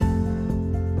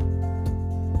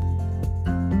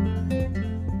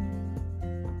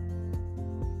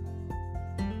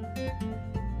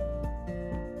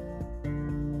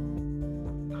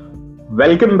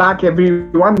Welcome back,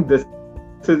 everyone. This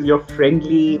is your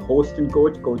friendly host and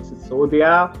Coach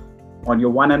Sisodia, on your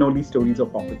one and only Stories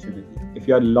of Opportunity. If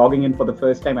you're logging in for the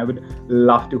first time, I would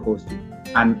love to host you.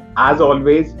 And as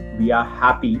always, we are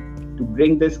happy to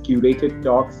bring this curated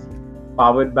talks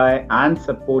powered by and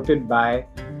supported by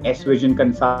S Vision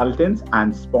Consultants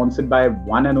and sponsored by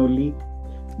one and only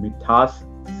Mithas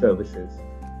Services.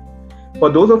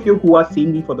 For those of you who are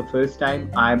seeing me for the first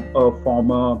time, I'm a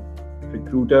former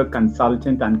recruiter,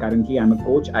 consultant, and currently I'm a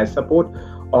coach. I support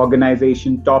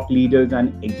organization top leaders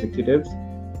and executives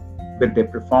with their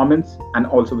performance and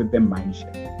also with their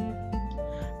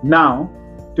mindset. Now,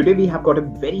 today we have got a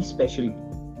very special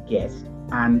guest,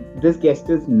 and this guest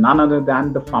is none other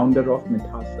than the founder of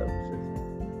Mithas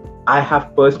Services. I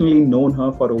have personally known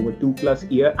her for over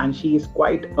 2+ years, and she is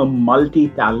quite a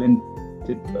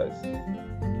multi-talented person.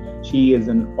 She is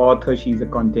an author, she's a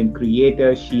content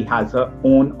creator, she has her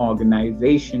own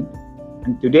organization,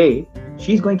 and today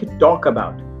she's going to talk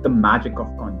about the magic of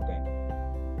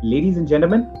content. Ladies and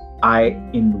gentlemen, I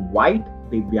invite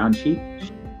Divyanshi.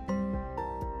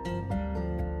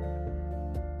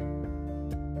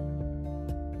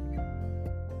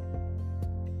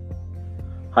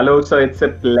 Hello, sir. It's a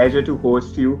pleasure to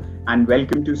host you, and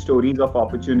welcome to Stories of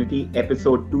Opportunity,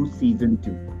 Episode 2, Season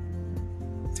 2.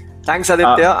 Thanks,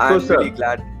 Aditya. I'm really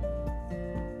glad.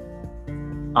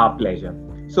 Our pleasure.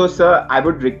 So, sir, I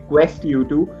would request you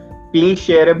to please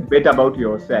share a bit about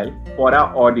yourself for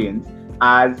our audience,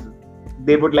 as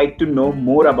they would like to know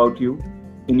more about you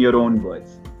in your own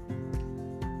words.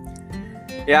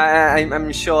 Yeah,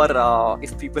 I'm sure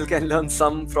if people can learn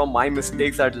some from my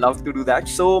mistakes, I'd love to do that.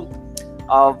 So,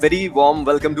 very warm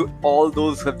welcome to all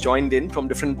those who have joined in from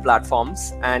different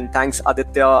platforms, and thanks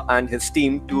Aditya and his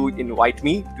team to invite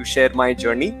me to share my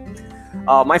journey.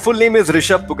 My full name is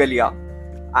Rishabh Pugalia.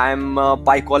 I'm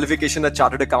by qualification a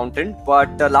chartered accountant,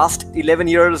 but the last 11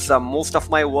 years most of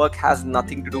my work has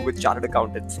nothing to do with chartered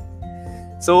accountants.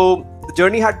 So the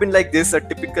journey had been like this: a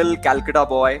typical Calcutta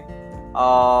boy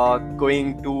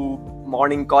going to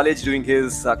morning college, doing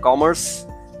his commerce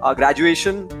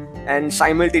graduation, and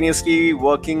simultaneously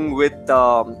working with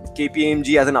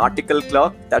KPMG as an article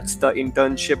clerk. That's the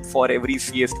internship for every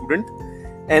CA student.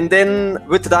 And then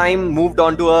with time moved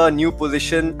on to a new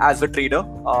position as a trader.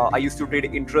 I used to trade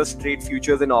interest rate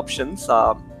futures and options,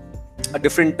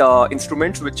 different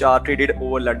instruments which are traded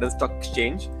over London Stock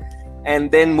Exchange.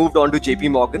 And then moved on to JP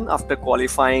Morgan after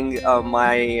qualifying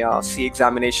my CA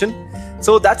examination.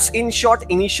 So that's in short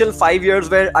initial 5 years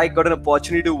where I got an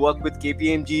opportunity to work with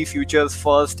KPMG, Futures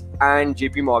First, and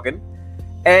JP Morgan.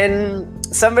 And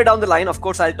somewhere down the line, of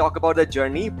course, I'll talk about the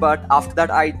journey, but after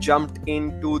that I jumped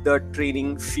into the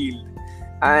training field.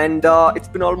 And it's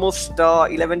been almost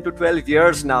 11 to 12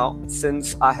 years now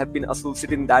since I have been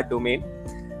associated in that domain.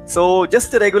 So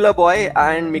just a regular boy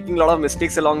and making a lot of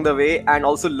mistakes along the way, and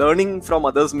also learning from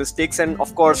others' mistakes, and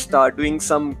of course doing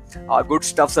some good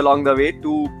stuffs along the way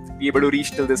to be able to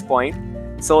reach till this point.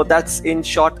 So that's in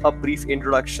short a brief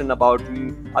introduction about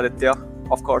me, Aditya.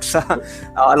 Of course,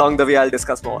 along the way I'll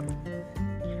discuss more.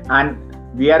 And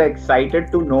we are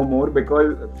excited to know more,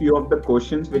 because a few of the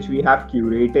questions which we have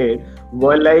curated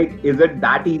were like, is it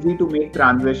that easy to make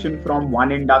transition from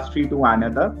one industry to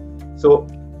another? So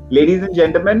ladies and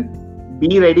gentlemen,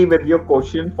 be ready with your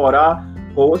question for our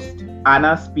host and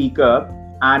our speaker.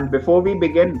 And before we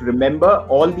begin, remember,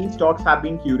 all these talks have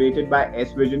been curated by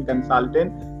S Vision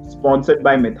Consultant, sponsored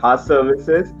by Mithas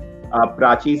Services,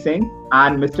 Prachi Singh,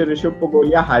 and Mr. Rishabh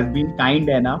Pugalia has been kind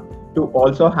enough to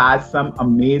also have some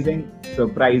amazing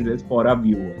surprises for our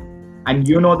viewers. And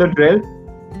you know the drill.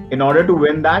 In order to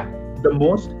win that, the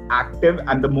most active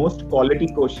and the most quality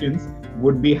questions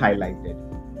would be highlighted.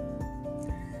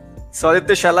 So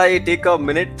Aditya, shall I take a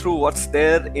minute through what's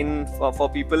there in for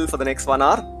people for the next 1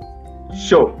 hour?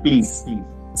 Sure, please.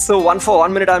 So for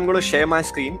 1 minute, I'm going to share my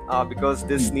screen because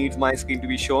this needs my screen to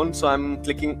be shown. So I'm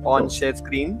clicking on share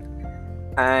screen.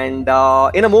 And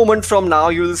in a moment from now,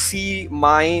 you'll see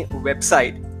my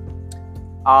website.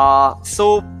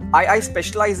 So I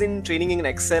specialize in training in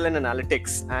Excel and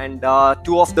analytics. And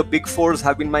 2 of the big 4s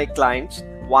have been my clients.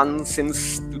 One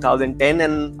since 2010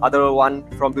 and other one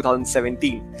from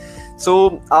 2017.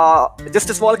 So just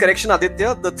a small correction,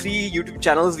 Aditya, the 3 YouTube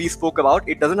channels we spoke about,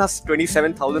 it doesn't have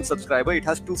 27,000 subscribers, it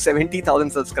has 270,000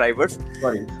 subscribers.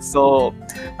 Right. So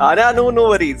no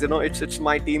worries, it's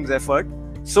my team's effort.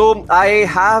 So I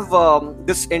have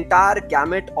this entire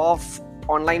gamut of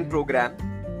online program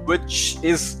which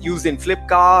is used in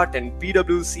Flipkart and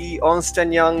PwC, Ernst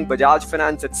 & Young, Bajaj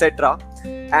Finance, etc.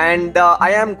 And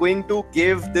I am going to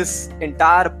give this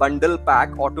entire bundle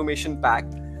pack, automation pack,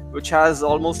 which has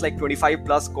almost like 25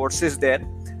 plus courses there.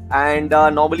 And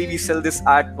normally we sell this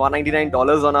at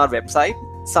 $199 on our website,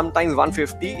 sometimes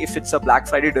 $150 if it's a Black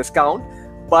Friday discount.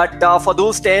 But for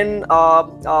those 10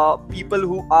 people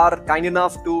who are kind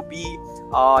enough to be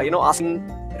asking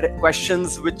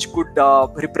questions which could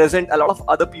represent a lot of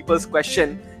other people's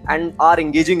question and are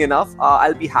engaging enough,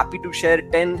 I'll be happy to share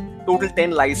total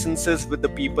 10 licenses with the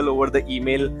people over the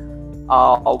email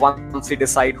once we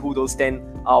decide who those 10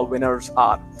 winners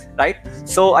are, right?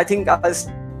 So I think I'll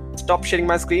stop sharing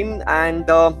my screen and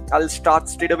I'll start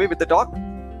straight away with the talk.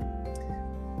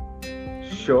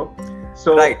 Sure.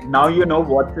 So now you know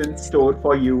what's in store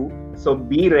for you. So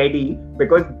be ready,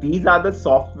 because these are the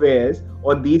softwares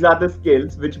or these are the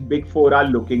skills which Big Four are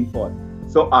looking for.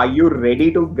 So are you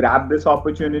ready to grab this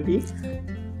opportunity?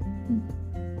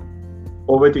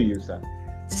 Over to you, sir.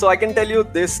 So I can tell you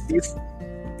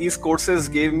these courses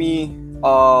gave me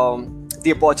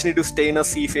the opportunity to stay in a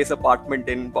sea-face apartment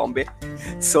in Bombay.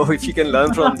 So if you can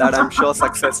learn from that, I'm sure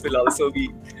success will also be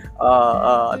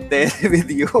there with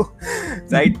you,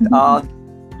 right?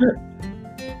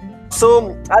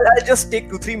 So I'll just take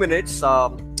 2-3 minutes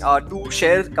to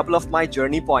share a couple of my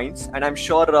journey points, and I'm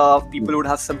sure people would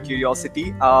have some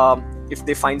curiosity if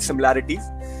they find similarities.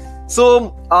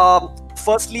 So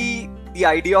firstly, the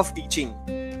idea of teaching.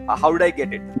 How did I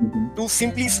get it? To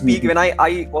simply speak, when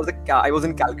I was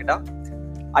in Calcutta,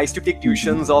 I used to take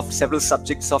tuitions of several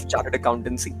subjects of chartered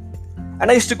accountancy, and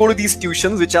I used to go to these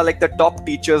tuitions which are like the top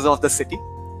teachers of the city.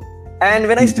 And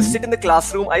when I used to sit in the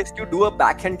classroom, I used to do a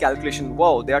backhand calculation.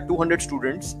 Wow, there are 200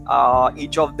 students.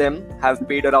 Each of them have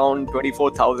paid around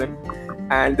 24,000,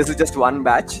 and this is just one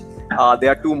batch.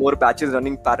 There are 2 more batches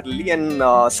running parallelly,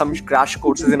 and some crash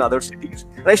courses in other cities.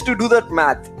 And I used to do that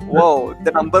math. Wow,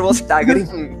 the number was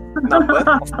staggering number,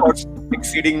 of course,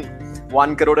 exceeding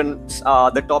 1 crore, and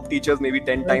the top teachers maybe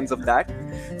 10 times of that.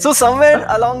 So somewhere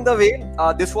along the way,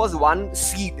 this was one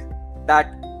seed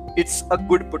that it's a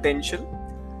good potential.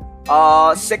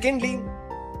 Secondly,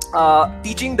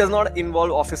 teaching does not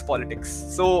involve office politics.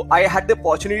 So I had the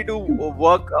opportunity to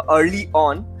work early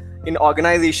on in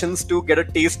organizations to get a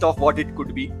taste of what it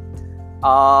could be.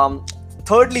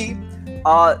 Thirdly,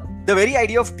 the very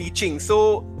idea of teaching.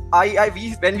 So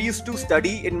when we used to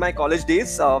study in my college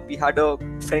days, we had a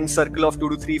friend circle of 2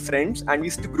 to 3 friends, and we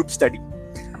used to group study.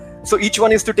 So each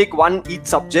one is to take each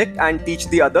subject and teach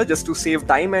the other, just to save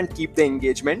time and keep the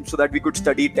engagement, so that we could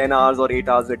study 10 hours or 8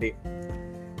 hours a day.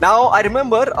 Now I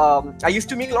remember I used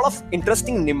to make a lot of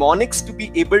interesting mnemonics to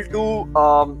be able to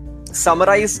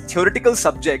summarize theoretical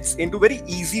subjects into very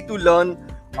easy to learn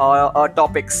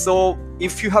topics. So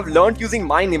if you have learned using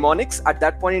my mnemonics at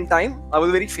that point in time, I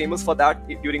was very famous for that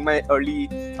during my early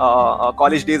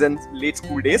college days and late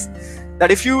school days, that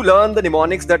if you learn the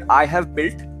mnemonics that I have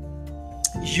built,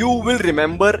 you will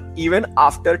remember even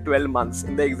after 12 months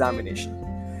in the examination.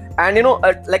 And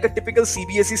like a typical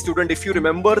CBSE student, if you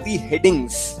remember the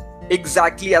headings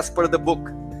exactly as per the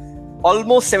book,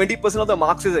 almost 70% of the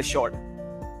marks is assured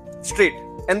straight.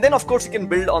 And then of course you can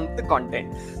build on the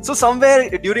content. So somewhere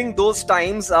during those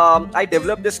times, I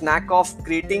developed this knack of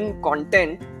creating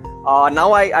content.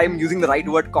 Now I'm using the right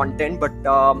word, content, but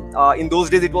in those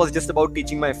days it was just about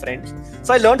teaching my friends.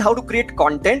 So I learned how to create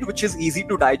content which is easy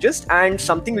to digest and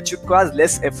something which requires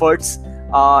less efforts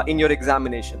in your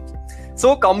examinations.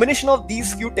 So combination of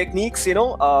these few techniques, gave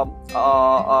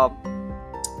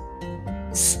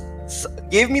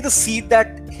me the seed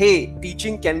that, hey,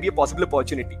 teaching can be a possible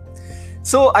opportunity.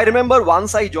 So I remember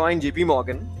once I joined JP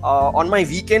Morgan, on my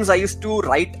weekends I used to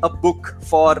write a book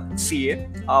for CA.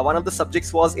 One of the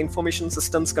subjects was Information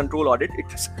Systems Control Audit.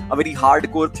 It's a very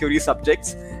hardcore theory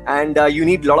subject, and you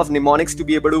need a lot of mnemonics to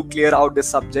be able to clear out the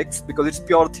subjects because it's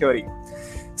pure theory.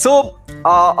 So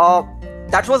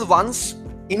that was once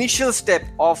initial step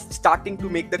of starting to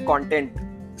make the content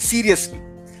seriously.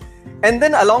 And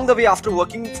then along the way, after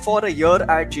working for a year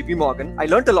at JP Morgan, I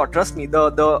learned a lot. Trust me,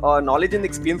 the knowledge and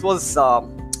experience was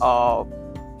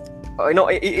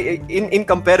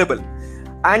incomparable.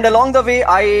 And along the way,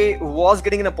 I was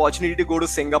getting an opportunity to go to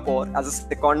Singapore as a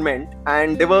secondment,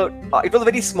 and it was a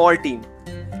very small team.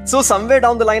 So somewhere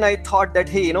down the line, I thought that,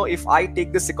 hey, if I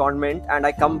take this secondment and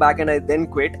I come back and I then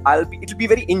quit, it'll be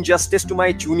very injustice to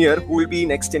my junior who will be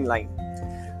next in line.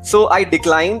 So I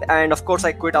declined, and of course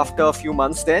I quit after a few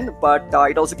months then, but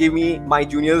it also gave me my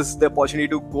juniors the opportunity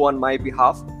to go on my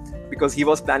behalf because he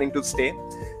was planning to stay.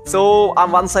 So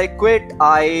once I quit,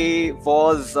 I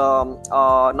was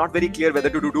not very clear whether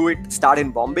to do it, start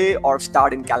in Bombay or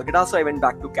start in Calcutta. So I went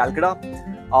back to Calcutta,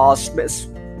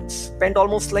 spent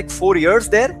almost like 4 years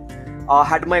there.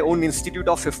 had my own institute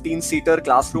of 15-seater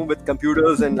classroom with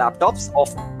computers and laptops.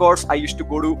 Of course, I used to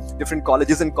go to different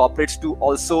colleges and corporates to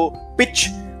also pitch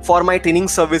for my training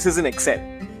services in Excel.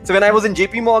 So when I was in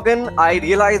JP Morgan, I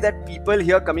realized that people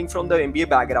here coming from the MBA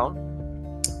background,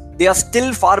 they are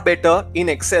still far better in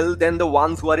Excel than the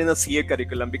ones who are in a CA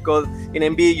curriculum, because in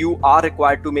MBA you are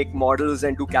required to make models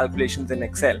and do calculations in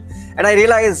Excel. And I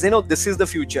realized, this is the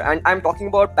future. And I'm talking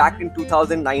about back in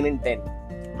 2009 and 10,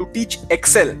 to teach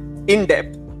Excel in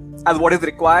depth as what is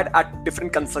required at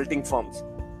different consulting firms.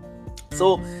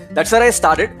 So that's where I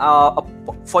started.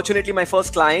 Fortunately, my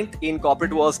first client in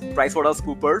corporate was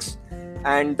PricewaterhouseCoopers.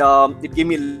 And it gave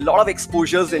me a lot of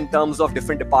exposures in terms of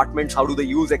different departments. How do they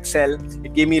use Excel?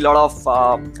 It gave me a lot of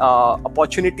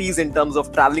opportunities in terms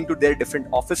of traveling to their different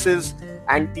offices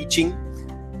and teaching.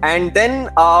 And then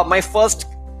my first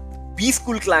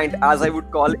B-school client, as I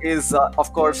would call, is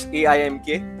of course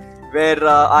AIMK, where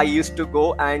I used to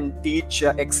go and teach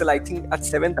Excel, I think at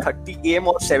 7:30 a.m.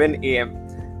 or 7 a.m.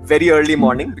 very early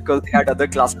morning, because they had other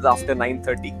classes after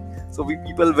 9:30. So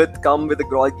people would come with the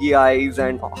groggy eyes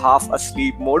and half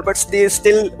asleep mode, but they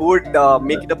still would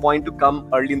make it a point to come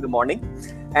early in the morning.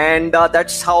 And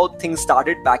that's how things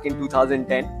started back in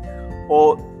 2010.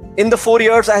 In the 4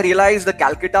 years, I realized the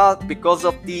Calcutta, because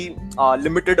of the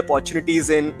limited opportunities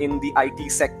in the IT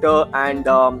sector and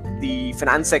the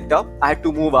finance sector, I had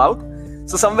to move out.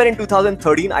 So somewhere in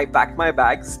 2013, I packed my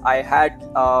bags. I had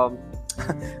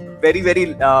very, very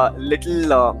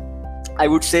little, I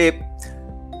would say,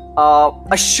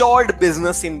 assured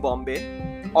business in Bombay,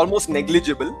 almost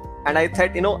negligible. And I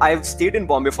thought, I've stayed in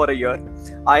Bombay for a year.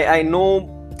 I know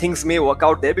things may work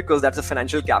out there because that's a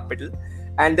financial capital.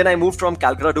 And then I moved from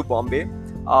Calcutta to Bombay,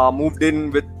 moved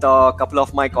in with a couple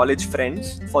of my college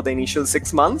friends for the initial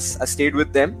 6 months. I stayed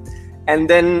with them. And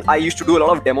then I used to do a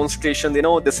lot of demonstrations,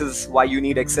 this is why you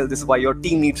need Excel, this is why your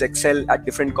team needs Excel at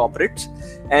different corporates.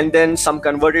 And then some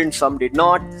converted, some did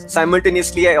not.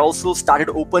 Simultaneously, I also started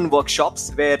open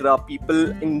workshops where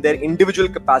people in their individual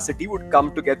capacity would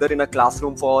come together in a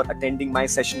classroom for attending my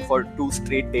session for 2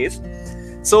 straight days.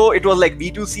 So it was like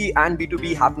B2C and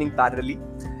B2B happening parallelly.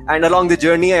 And along the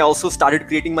journey, I also started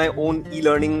creating my own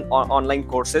e-learning online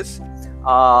courses.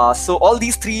 So all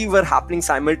these 3 were happening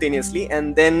simultaneously.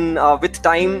 And then with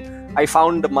time, I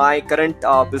found my current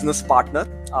business partner,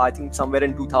 I think somewhere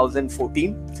in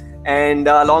 2014. And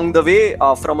along the way,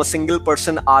 from a single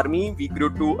person army, we grew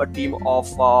to a team of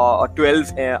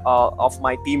 12 of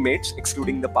my teammates,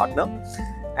 excluding the partner.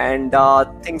 And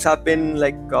things have been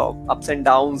like ups and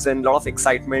downs and a lot of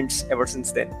excitements ever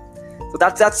since then. So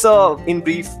that's a in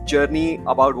brief journey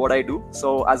about what I do.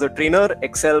 So as a trainer,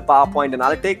 Excel, PowerPoint,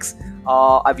 Analytics,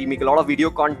 we make a lot of video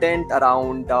content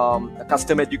around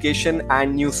custom education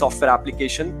and new software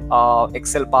application,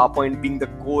 Excel, PowerPoint being the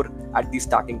core at the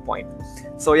starting point.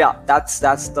 So yeah, that's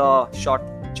the short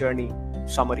journey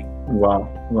summary. Wow.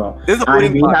 This is the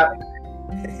boring part.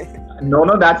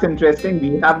 No, that's interesting.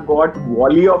 We have got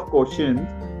volley of questions,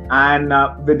 and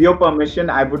with your permission,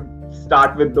 I would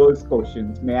start with those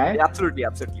questions. May I? Absolutely.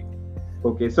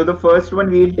 Okay, so the first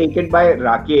one, we'll take it by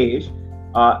Rakesh.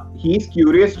 He's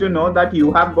curious to know that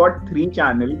you have got 3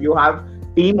 channels, you have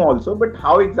team also, but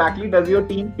how exactly does your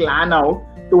team plan out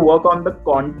to work on the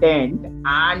content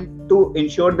and to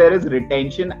ensure there is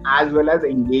retention as well as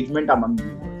engagement among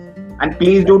viewers? And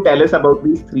please do tell us about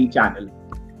these 3 channels.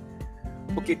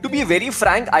 Okay, to be very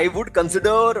frank, I would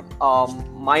consider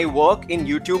my work in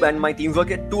YouTube and my team's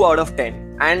work at 2 out of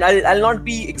 10. And I'll not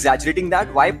be exaggerating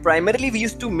that. Why? Primarily, we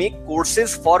used to make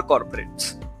courses for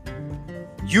corporates.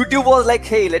 YouTube was like,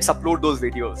 hey, let's upload those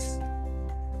videos.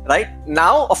 Right?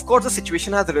 Now, of course, the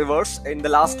situation has reversed. In the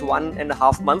last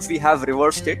 1.5 months, we have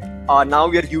reversed it. Now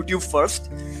we are YouTube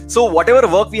first. So whatever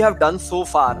work we have done so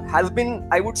far has been,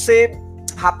 I would say,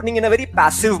 happening in a very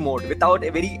passive mode without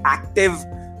a very active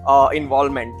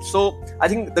involvement. So I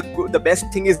think the best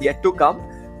thing is yet to come.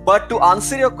 But to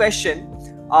answer your question,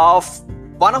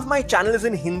 one of my channels is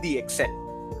in Hindi, Excel.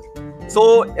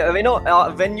 So,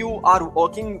 when you are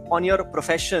working on your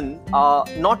profession,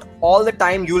 not all the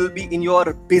time you will be in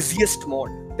your busiest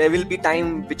mode. There will be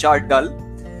time which are dull.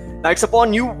 Now it's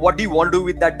upon you, what do you want to do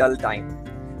with that dull time?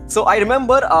 So I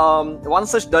remember one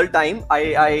such dull time,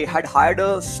 I had hired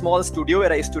a small studio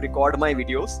where I used to record my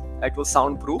videos. It was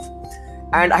soundproof.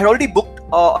 And I had already booked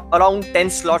around 10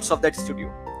 slots of that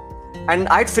studio. And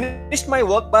I had finished my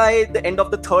work by the end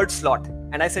of the 3rd slot.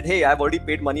 And I said, hey, I've already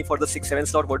paid money for the 6-7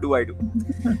 slot. What do I do?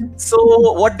 So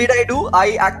what did I do?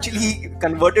 I actually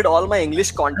converted all my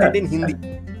English content in Hindi,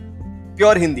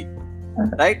 pure Hindi,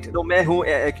 right? So मैं हूँ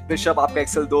ऋषभ आपका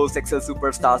Excel दोस्त, Excel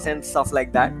superstars and stuff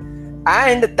like that.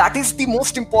 And that is the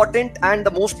most important and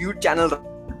the most viewed channel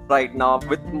right now,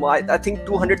 with my, I think,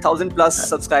 200,000 plus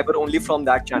subscriber only from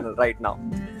that channel right now.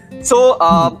 So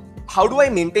how do I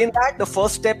maintain that? The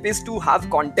first step is to have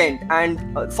content,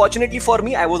 and fortunately for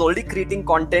me, I was already creating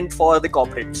content for the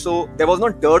corporate, so there was no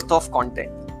dearth of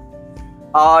content.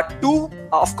 Two,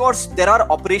 of course, there are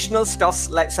operational stuffs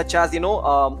such as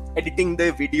editing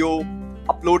the video,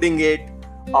 uploading it,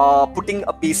 putting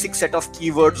a basic set of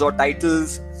keywords or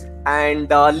titles, and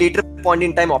later point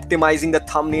in time optimizing the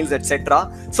thumbnails, etc.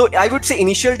 So I would say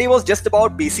initial day was just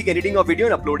about basic editing of video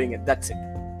and uploading it. That's it.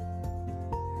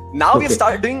 Now we have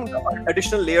started doing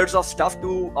additional layers of stuff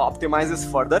to optimize this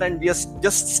further, and we are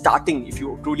just starting, if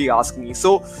you truly ask me.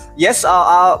 So yes,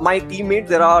 my teammates,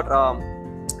 there are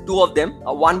two of them.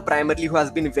 One primarily who has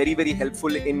been very, very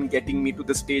helpful in getting me to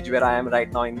the stage where I am right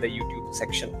now in the YouTube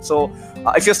section. So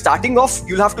if you're starting off,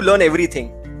 you'll have to learn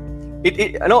everything.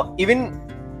 Even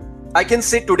I can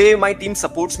say today my team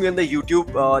supports me on the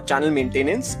YouTube channel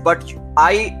maintenance, but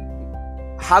I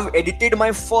have edited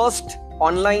my first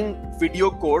online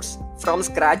video course from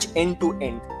scratch end to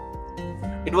end.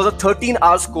 It was a 13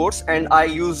 hours course, and I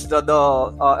used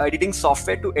the editing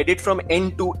software to edit from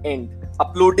end to end,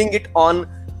 uploading it on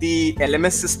the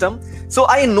LMS system. So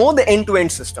I know the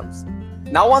end-to-end systems.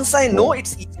 Now once I know,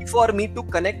 it's easy for me to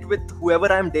connect with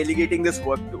whoever I'm delegating this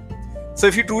work to. So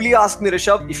if you truly ask me,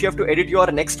 Rishabh, if you have to edit your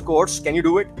next course, can you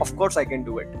do it? Of course I can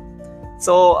do it.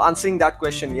 So answering that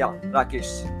question, yeah,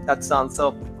 Rakesh, that's the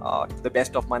answer to the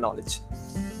best of my knowledge.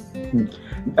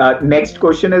 Next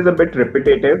question is a bit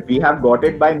repetitive. We have got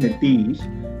it by Nitish.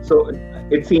 So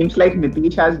it seems like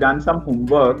Nitish has done some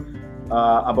homework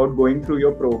about going through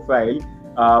your profile.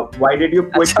 Why did you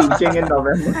quit teaching in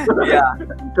November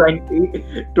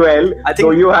 2012?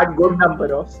 So you had good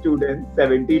number of students,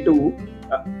 72.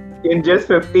 In just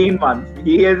 15 months.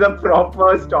 He is a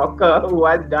proper stalker who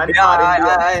has done.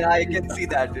 I can see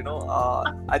that.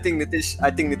 I think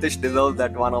Nitish deserves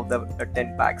that one of the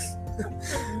 10 packs.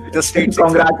 Just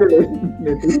congratulations,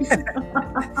 Nitish.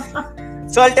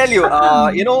 So I'll tell you,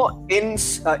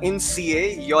 in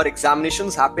CA, your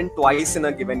examinations happen twice in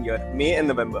a given year, May and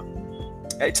November.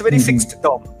 It's a very fixed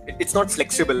term. It's not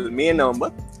flexible, May and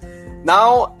November.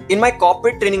 Now, in my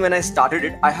corporate training, when I started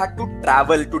it, I had to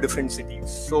travel to different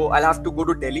cities. So I'll have to go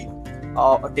to Delhi,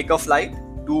 take a flight,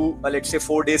 do let's say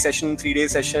 4-day session, 3-day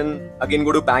session, again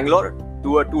go to Bangalore,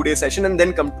 do a 2-day session, and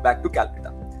then come back to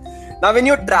Calcutta. Now, when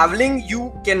you're traveling,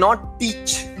 you cannot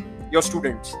teach your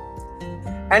students.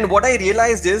 And what I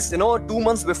realized is, 2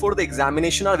 months before the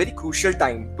examination are very crucial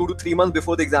time. 2 to 3 months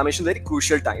before the examination, very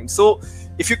crucial time. So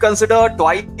if you consider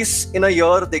twice in a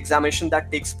year the examination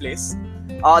that takes place,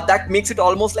 that makes it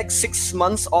almost like 6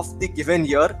 months of the given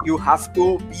year. You have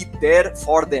to be there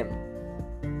for them.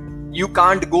 You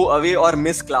can't go away or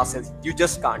miss classes. You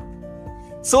just can't.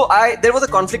 So there was a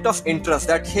conflict of interest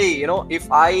that, hey,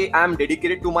 if I am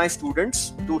dedicated to my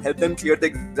students to help them clear the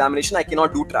examination, I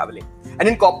cannot do traveling. And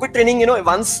in corporate training,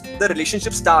 once the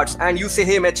relationship starts and you say,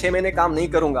 hey, मैं 6 महीने काम नहीं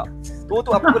करूँगा,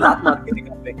 तो आपको लात मार के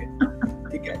निकाल देंगे,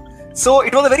 ठीक है? So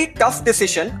it was a very tough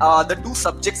decision. The two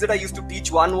subjects that I used to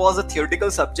teach, one was a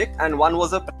theoretical subject and one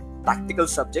was a practical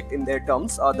subject in their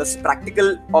terms. This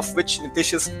practical of which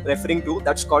Nitish is referring to,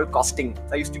 that's called costing.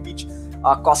 I used to teach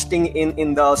costing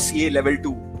in the CA level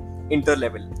 2,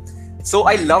 inter-level. So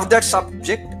I loved that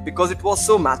subject because it was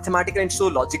so mathematical and so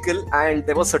logical, and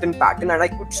there was a certain pattern, and I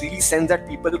could really sense that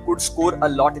people could score a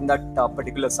lot in that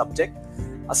particular subject.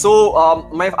 So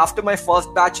after my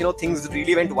first batch, things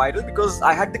really went viral because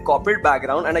I had the corporate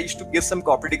background and I used to give some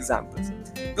corporate examples.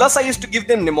 Plus, I used to give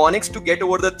them mnemonics to get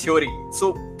over the theory.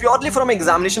 So purely from an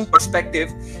examination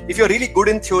perspective, if you're really good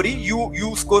in theory,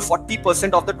 you score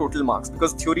 40% of the total marks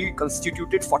because theory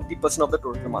constituted 40% of the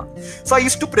total marks. So I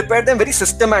used to prepare them very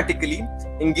systematically,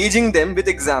 engaging them with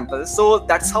examples. So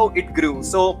that's how it grew.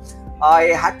 So I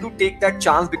had to take that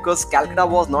chance because Calcutta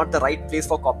was not the right place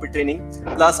for corporate training.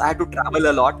 Plus, I had to travel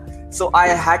a lot. So I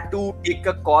had to take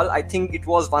a call. I think it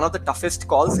was one of the toughest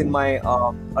calls in my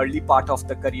early part of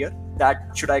the career,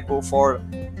 that should I go for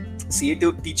CA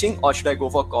teaching or should I go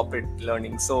for corporate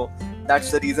learning? So that's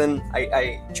the reason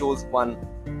I chose one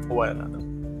over another.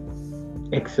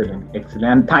 Excellent.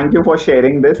 And thank you for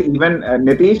sharing this. Even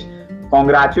Nitish,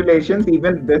 congratulations.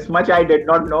 Even this much I did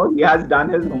not know. He has done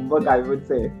his homework, I would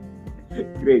say.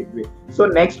 Great. So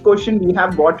next question we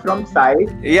have got from Sai.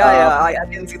 I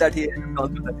can see that he has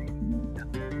gone through the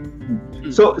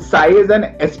thing. So Sai is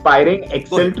an aspiring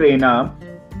Excel trainer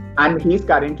and he's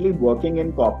currently working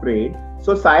in corporate.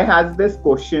 So Sai has this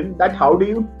question that how do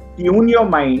you tune your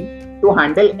mind to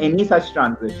handle any such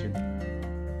transition?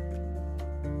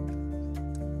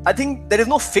 I think there is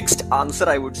no fixed answer,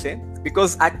 I would say,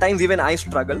 because at times even I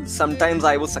struggle. Sometimes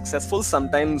I was successful,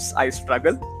 sometimes I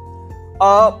struggle.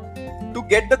 To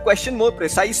get the question more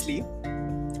precisely,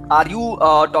 are you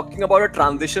talking about a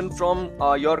transition from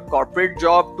your corporate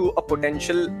job to a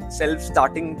potential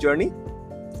self-starting journey?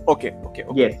 Okay.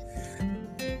 Yes.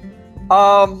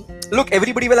 Look,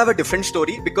 everybody will have a different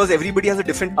story because everybody has a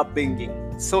different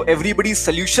upbringing. So everybody's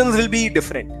solutions will be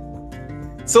different.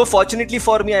 So fortunately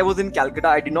for me, I was in Calcutta.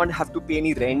 I did not have to pay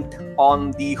any rent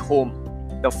on the home.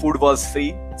 The food was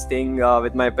free, staying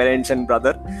with my parents and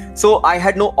brother. So I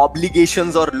had no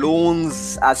obligations or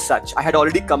loans as such. I had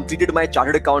already completed my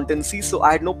chartered accountancy, so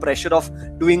I had no pressure of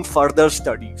doing further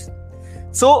studies.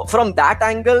 So from that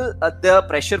angle, the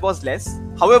pressure was less.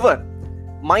 However,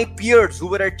 my peers who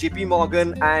were at JP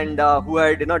Morgan and who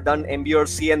had done MBA or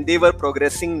CA, and they were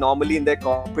progressing normally in their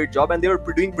corporate job and they were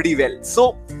doing pretty well.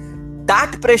 So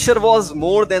that pressure was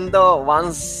more than the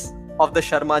ones of the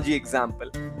Sharma ji example.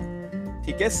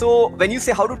 Okay, so when you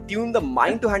say how to tune the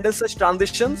mind to handle such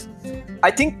transitions,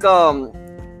 I think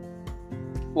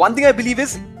one thing I believe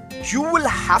is you will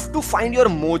have to find your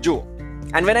mojo.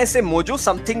 And when I say mojo,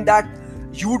 something that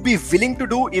you would be willing to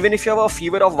do even if you have a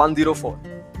fever of 104.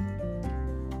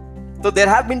 So there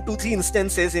have been 2-3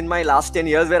 instances in my last 10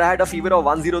 years where I had a fever of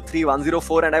 103,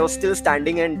 104 and I was still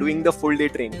standing and doing the full day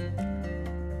training.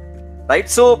 Right?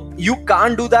 So you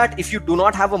can't do that if you do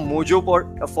not have a mojo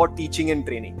for teaching and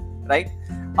training. Right?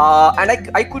 And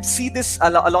I could see this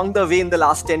along the way in the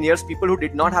last 10 years. People who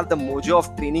did not have the mojo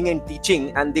of training and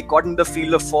teaching and they got in the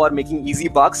field for making easy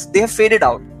bucks, they have faded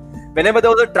out. Whenever there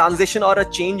was a transition or a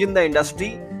change in the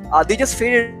industry, they just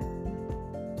faded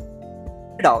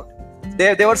out.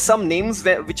 There were some names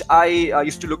which I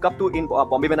used to look up to in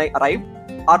Bombay when I arrived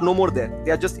are no more there.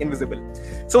 They are just invisible.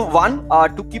 So one,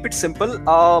 to keep it simple,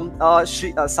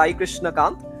 Sai Krishna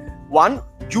Kant, one,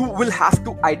 you will have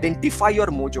to identify your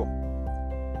mojo.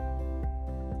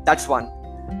 That's one.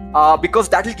 Because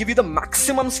that will give you the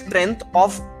maximum strength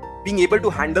of being able to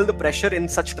handle the pressure in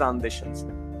such transitions.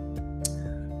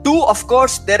 Two, of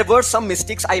course, there were some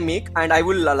mistakes I make and I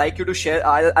will like you to share.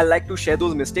 I like to share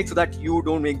those mistakes so that you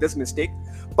don't make this mistake.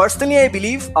 Personally, I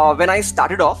believe when I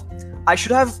started off, I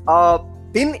should have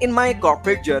been in my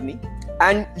corporate journey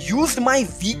and used my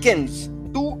weekends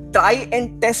to try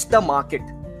and test the market.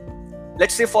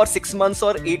 Let's say for 6 months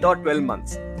or 8 or 12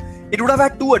 months. It would have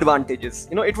had two advantages.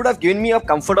 It would have given me a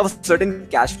comfort of a certain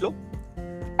cash flow.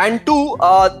 And two,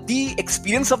 the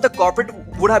experience of the corporate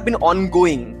would have been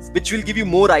ongoing, which will give you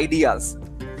more ideas.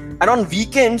 And on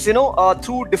weekends,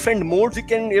 through different modes, you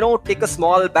can, take a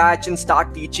small batch and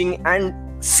start teaching and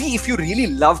see if you really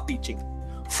love teaching.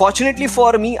 Fortunately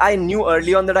for me, I knew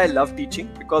early on that I love teaching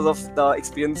because of the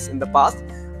experience in the past.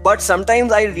 But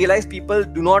sometimes I realize people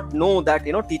do not know that,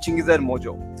 teaching is their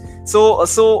mojo.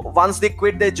 So once they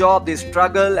quit their job, they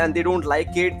struggle and they don't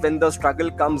like it. When the struggle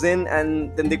comes in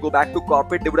and then they go back to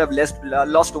corporate, they would have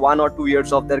lost 1 or 2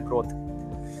 years of their growth.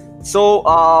 So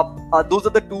those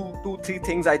are the two, three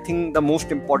things I think the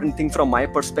most important thing from my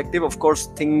perspective. Of course,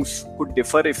 things could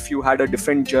differ if you had a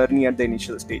different journey at the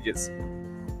initial stages.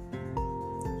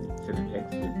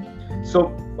 Excellent.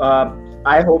 So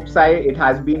I hope, Sai, it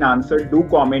has been answered. Do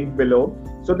comment below.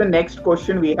 So the next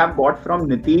question we have got from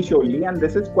Nitish only, and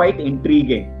this is quite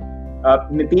intriguing.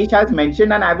 Nitish has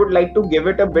mentioned, and I would like to give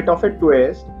it a bit of a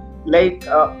twist, like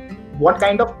what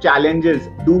kind of challenges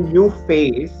do you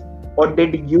face or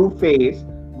did you face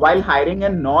while hiring a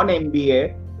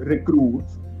non-MBA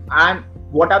recruits, and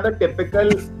what are the typical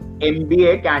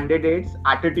MBA candidates'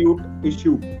 attitude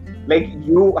issue? Like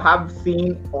you have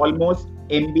seen almost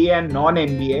MBA and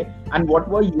non-MBA, and what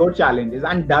were your challenges?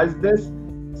 And does this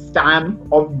stamp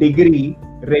of degree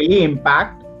really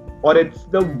impact, or it's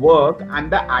the work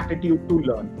and the attitude to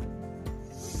learn?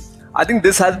 I think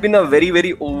this has been a very,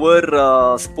 very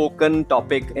spoken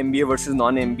topic, MBA versus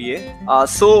non-MBA.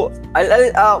 So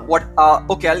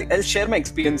I'll share my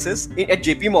experiences. At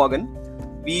JP Morgan,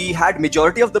 we had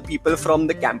majority of the people from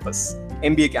the campus,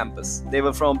 MBA campus. They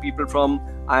were people from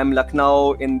IIM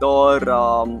Lucknow, Indore,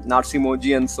 Narsi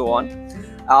Moji, and so on.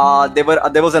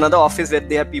 There was another office where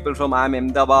they had people from IIM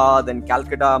Ahmedabad and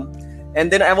Calcutta,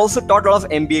 and then I've also taught a lot of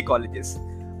MBA colleges.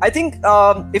 I think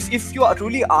if you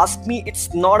truly ask me,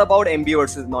 it's not about MBA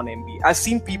versus non-MBA. I've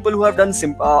seen people who have done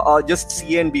just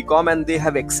CA and BCom and they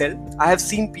have excelled. I have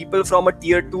seen people from a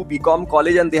tier 2 BCom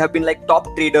college and they have been like top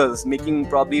traders, making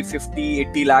probably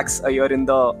 50-80 lakhs a year in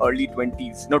the early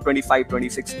 20s, 25,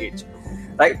 26 age.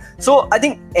 Right? So I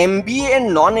think MBA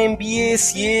and non-MBA,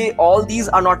 CA, all these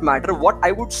are not matter. What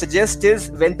I would suggest is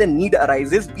when the need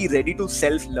arises, be ready to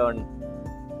self-learn.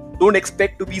 Don't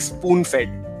expect to be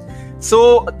spoon-fed.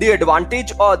 So the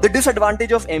advantage or the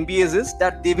disadvantage of MBAs is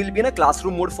that they will be in a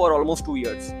classroom mode for almost 2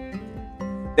 years.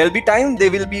 There'll be time they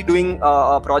will be doing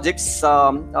projects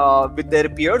with their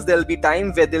peers. There'll be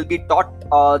time where they'll be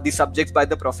taught the subjects by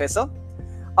the professor.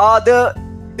 The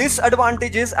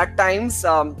disadvantage is at times,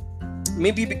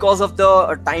 maybe because of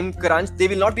the time crunch, they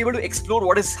will not be able to explore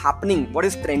what is happening, what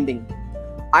is trending.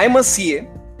 I'm a CA,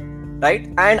 right?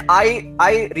 And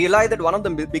I realized that one of the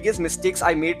biggest mistakes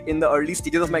I made in the early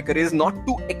stages of my career is not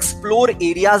to explore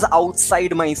areas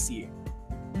outside my CA.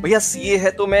 भैया CA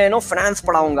है तो मैं finance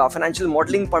पढ़ाऊंगा, financial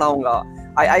modeling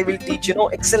पढ़ाऊंगा. I will teach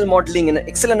Excel modeling and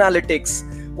Excel analytics.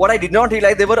 What I did not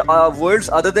realize, there were worlds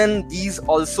other than these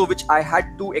also which I had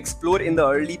to explore in the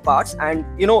early parts. And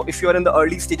if you are in the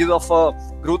early stages of a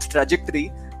growth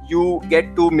trajectory, you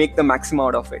get to make the maximum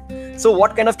out of it. So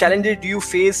what kind of challenges do you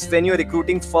face when you're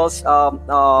recruiting first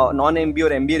non-MBA or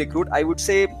MBA recruit? I would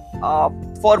say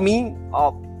for me,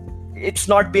 it's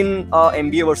not been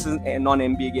MBA versus a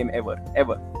non-MBA game ever.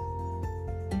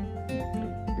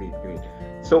 Great.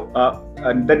 So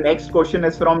the next question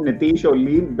is from Nitish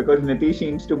only, because Nitish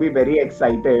seems to be very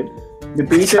excited.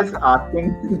 Nitish is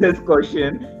asking this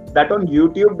question that on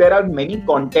YouTube there are many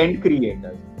content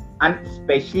creators, and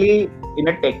especially in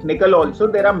a technical also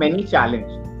there are many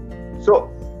challenges.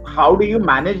 So how do you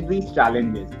manage these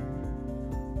challenges?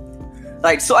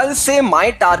 Right. So I'll say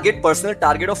my personal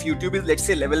target of YouTube is, let's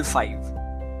say, level 5.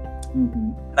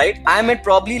 Right. I'm at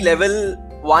probably level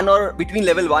 1 or between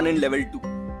level 1 and level 2.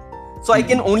 So I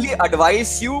can only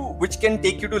advise you which can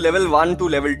take you to level 1 to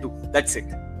level 2. That's it.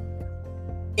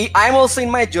 I'm also in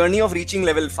my journey of reaching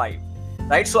level 5.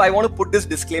 Right. So I want to put this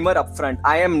disclaimer up front.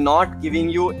 I am not giving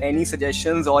you any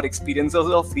suggestions or experiences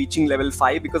of reaching level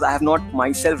 5 because I have not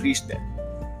myself reached there.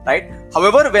 Right.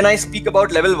 However, when I speak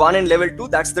about level 1 and level 2,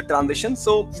 that's the transition.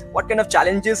 So what kind of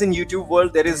challenges in YouTube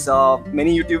world? There is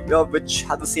many YouTube which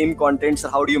have the same content. So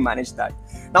how do you manage that?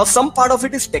 Now, some part of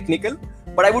it is technical,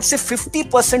 but I would say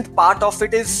 50% part of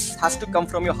it has to come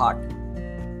from your heart.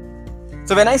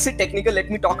 So when I say technical, let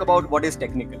me talk about what is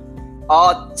technical.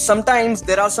 Sometimes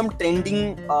there are some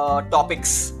trending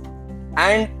topics,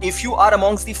 and if you are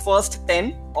amongst the first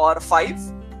 10 or 5,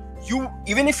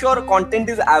 even if your content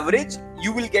is average,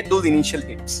 you will get those initial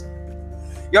hits.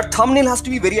 Your thumbnail has to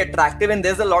be very attractive, and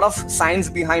there's a lot of science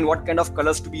behind what kind of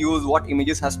colors to be used, what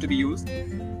images has to be used.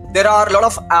 There are a lot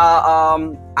of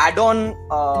add-on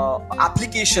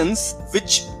applications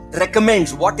which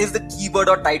recommends what is the keyword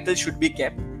or title should be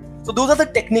kept. So those are the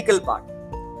technical part.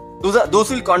 Those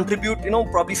will contribute,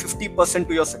 probably 50%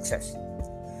 to your success.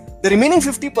 The remaining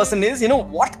 50% is,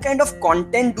 what kind of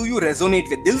content do you resonate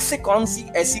with? दिल से कौन सी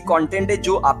ऐसी content है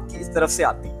जो आपकी इस तरफ से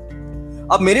आती?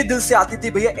 अब मेरे दिल से आती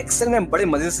थी भैया Excel में बड़े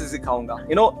मजे से सिखाऊंगा.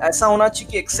 ऐसा होना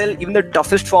चाहिए कि Excel, even the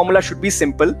toughest formula should be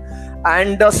simple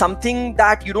and something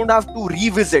that you don't have to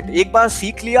revisit. एक बार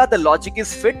सीख लिया, the logic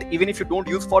is fit. Even if you don't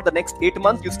use for the next 8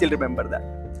 months, you still remember that.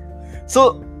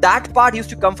 So that part used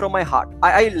to come from my heart.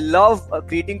 I love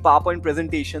creating PowerPoint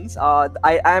presentations.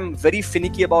 I am very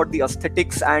finicky about the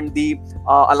aesthetics and the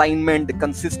alignment, the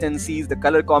consistencies, the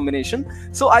color combination.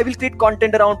 So I will create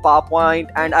content around PowerPoint,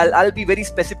 and I'll be very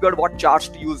specific about what charts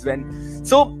to use when.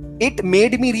 So it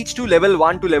made me reach to level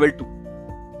 1 to level 2,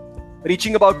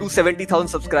 reaching about 270,000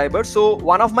 subscribers. So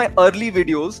one of my early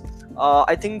videos,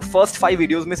 I think first 5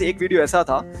 videos में से एक video ऐसा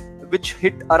था which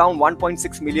hit around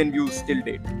 1.6 million views till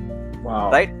date.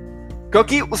 Wow. Right?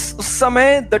 क्योंकि उस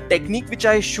समय the technique which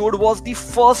I showed was the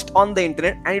first on the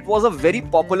internet, and it was a very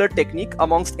popular technique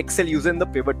amongst Excel users in the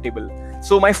pivot table.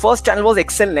 So my first channel was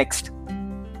Excel Next.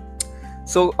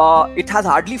 So it has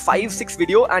hardly 5-6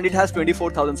 video and it has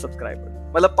 24,000 subscribers.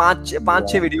 मतलब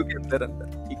 5-6 video के अंदर,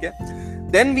 ठीक है?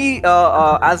 Then we,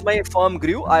 as my firm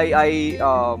grew, I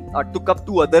took up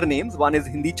 2 other names. One is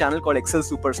Hindi channel called Excel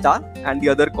Superstar, and the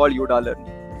other called Yoda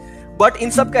Learning. But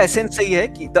in सब का essence सही है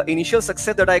कि the initial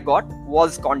success that I got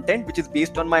was content which is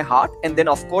based on my heart, and then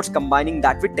of course combining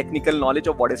that with technical knowledge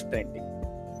of what is trending.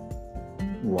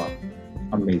 Wow,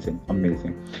 amazing.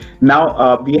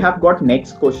 Now we have got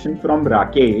next question from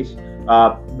Rakesh,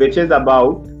 which is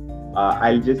about,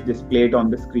 I'll just display it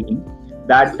on the screen,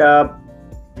 that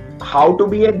how to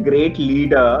be a great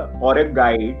leader or a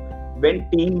guide when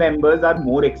team members are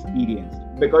more experienced,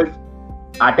 because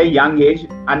at a young age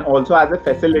and also as a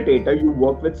facilitator, you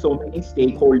work with so many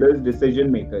stakeholders, decision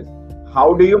makers.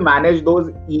 How do you manage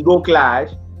those ego clash,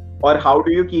 or how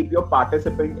do you keep your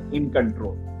participant in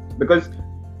control? Because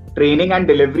training and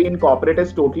delivery in corporate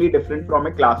is totally different from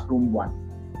a classroom one.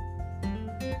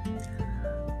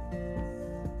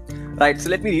 Right,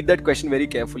 so let me read that question very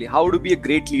carefully. How to be a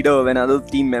great leader when other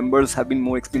team members have been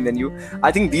more experienced than you?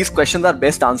 I think these questions are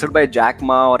best answered by Jack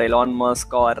Ma or Elon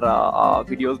Musk or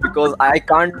videos, because I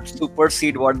can't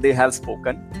supersede what they have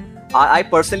spoken. I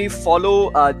personally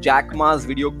follow Jack Ma's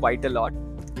video quite a lot.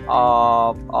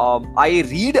 I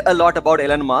read a lot about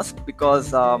Elon Musk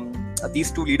because these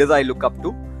two leaders I look up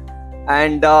to.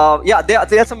 And yeah, there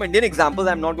are some Indian examples.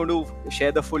 I'm not going to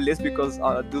share the full list because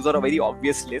those are a very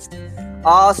obvious list.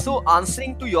 So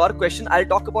answering to your question, I'll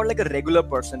talk about like a regular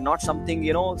person, not something,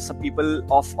 you know, some people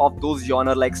of those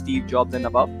genre like Steve Jobs and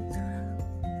above.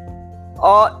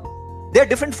 There are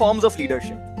different forms of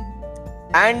leadership.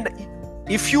 And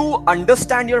if you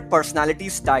understand your personality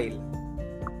style,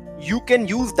 you can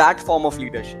use that form of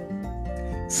leadership.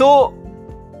 So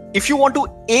if you want to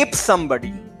ape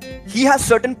somebody, he has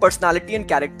certain personality and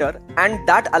character, and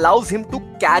that allows him to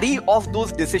carry off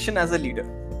those decisions as a leader.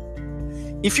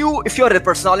 If your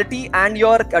personality and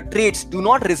your traits do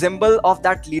not resemble of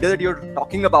that leader that you're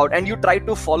talking about, and you try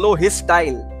to follow his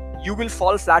style, you will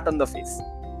fall flat on the face.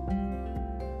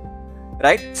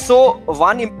 Right? So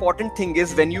one important thing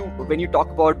is when you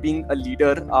talk about being a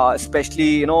leader, especially,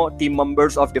 you know, team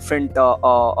members of different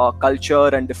culture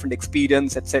and different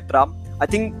experience, etc. I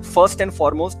think first and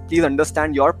foremost, please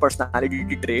understand your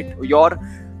personality trait, your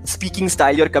speaking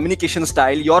style, your communication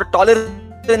style, your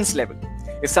tolerance level.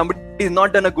 If somebody is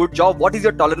not done a good job, what is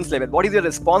your tolerance level? What is your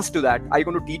response to that? Are you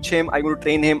going to teach him? Are you going to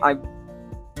train him? Are you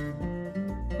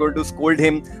going to scold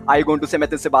him? Are you going to say मैं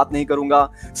तेरे से बात नहीं करूँगा?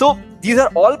 So these are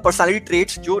all personality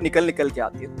traits जो निकल के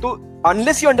आती है. तो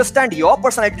unless you understand your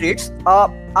personality traits,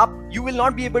 you will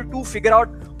not be able to figure out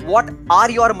what are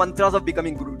your mantras of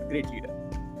becoming a great leader.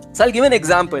 So I'll give an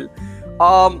example.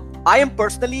 I am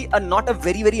personally not a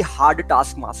very, very hard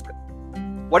taskmaster.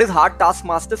 What is hard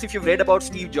taskmasters? If you've read about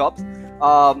Steve Jobs,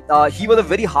 he was a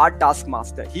very hard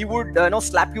taskmaster. He would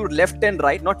slap you left and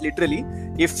right, not literally,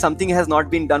 if something has not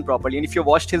been done properly. And if you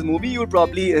watched his movie, you would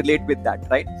probably relate with that,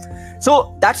 right?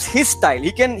 So that's his style.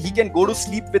 He can go to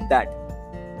sleep with that.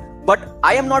 But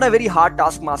I am not a very hard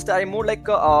taskmaster. I am more like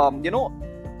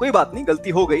कोई बात नहीं, गलती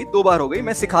हो गई, 2 बार हो गई,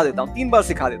 मैं सिखा देता हूँ, 3 बार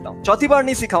सिखा देता हूँ, चौथी बार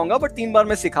नहीं सिखाऊंगा, but 3 बार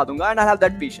मैं सिखा दूंगा, and I have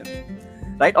that patience,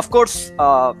 right? Of course,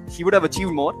 he would have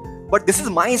achieved more, but this is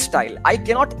my style. I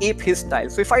cannot ape his style.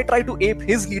 So if I try to ape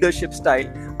his leadership style,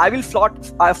 I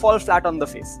fall flat on the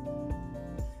face.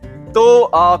 So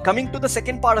coming to the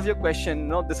second part of your question,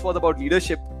 this was about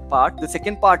leadership part. The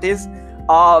second part is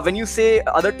when you say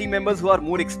other team members who are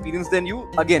more experienced than you,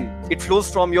 again, it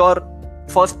flows from your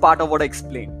first part of what I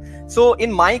explained. So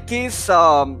in my case,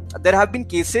 there have been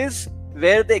cases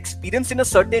where the experience in a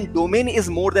certain domain is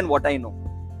more than what I know.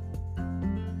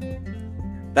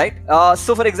 Right?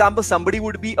 So for example, somebody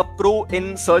would be a pro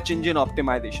in search engine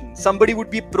optimization. Somebody would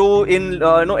be pro in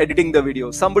editing the video.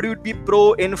 Somebody would be pro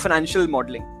in financial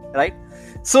modeling. Right?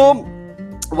 So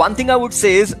one thing I would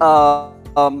say is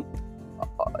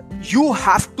you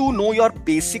have to know your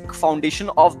basic foundation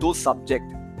of those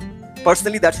subjects.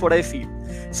 Personally, that's what I feel.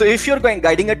 So if you're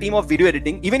guiding a team of video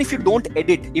editing, even if you don't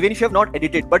edit, even if you have not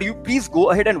edited, but you please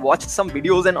go ahead and watch some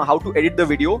videos on how to edit the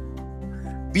video.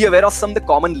 Be aware of some of the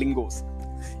common lingos.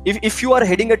 If you are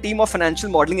heading a team of financial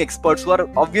modeling experts who are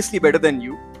obviously better than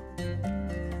you,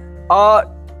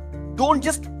 don't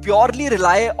just purely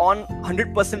rely on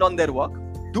 100% on their work.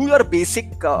 Do your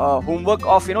basic homework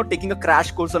of taking a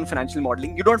crash course on financial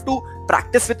modeling. You don't have to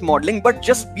practice with modeling, but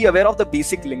just be aware of the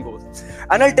basic lingos.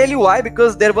 And I'll tell you why,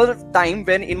 because there was a time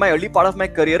when in my early part of my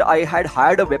career, I had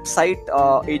hired a website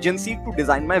agency to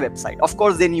design my website. Of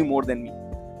course, they knew more than me.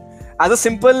 As a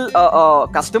simple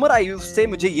customer, I used to say,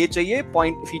 मुझे ये चाहिए,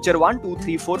 point feature 1, 2,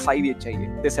 3, 4, 5 ये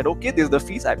चाहिए. They said, okay, this is the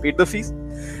fees. I paid the fees.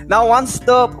 Now, once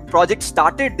the project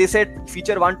started, they said,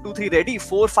 feature 1, 2, 3 ready,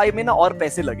 4, 5 में ना और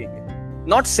पैसे लगेंगे.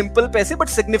 Not simple पैसे, but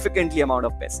significantly amount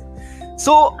of पैसे.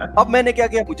 So, अब मैंने क्या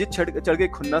किया? मुझे चढ़ गई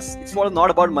खुन्नस. It was not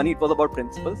about money, it was about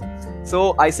principles.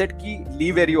 So I said कि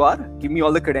leave where you are, give me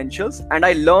all the credentials, and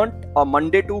I learned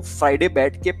Monday to Friday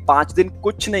बैठ के 5 दिन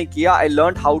कुछ नहीं किया. I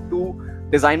learned how to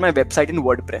design my website in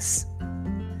WordPress.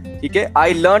 ठीक है?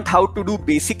 I learned how to do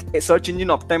basic search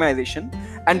engine optimization,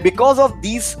 and because of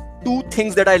these 2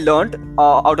 things that I learned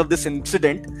out of this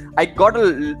incident, I got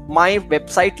my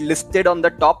website listed on the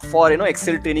top for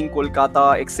Excel training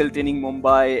Kolkata, Excel training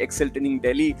Mumbai, Excel training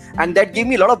Delhi, and that gave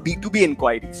me a lot of B2B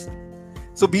inquiries.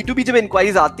 So B2B जब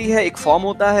inquiries आती है, एक form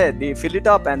होता है, they fill it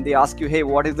up and they ask you, hey,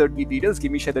 what is the details?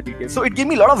 Share the details. So it gave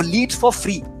me a lot of leads for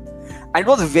free, and it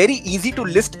was very easy to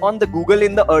list on the Google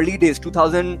in the early days,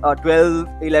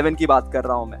 2012-11 की बात कर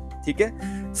रहा हूँ मैं, ठीक है?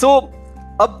 So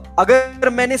अब अगर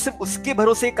मैंने सिर्फ उसके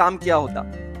भरोसे काम किया होता,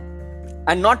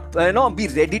 and not be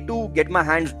ready to get my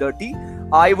hands dirty,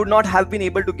 I would not have been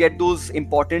able to get those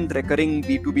important recurring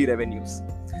B2B revenues.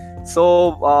 So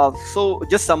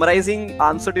just summarizing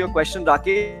answer to your question,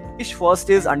 Rakesh, first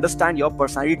is understand your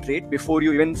personality trait before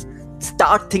you even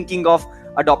start thinking of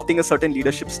adopting a certain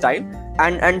leadership style,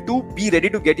 and two, be ready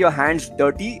to get your hands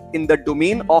dirty in the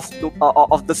domain of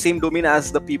the same domain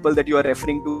as the people that you are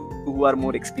referring to who are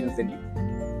more experienced than you.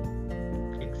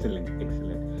 Excellent.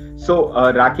 So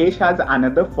Rakesh has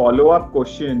another follow-up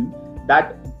question,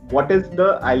 that what is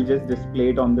the, I'll just display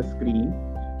it on the screen.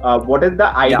 What is the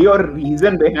idea or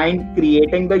reason behind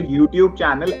creating the YouTube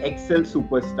channel Excel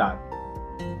Superstar?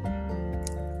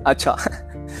 अच्छा,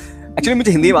 actually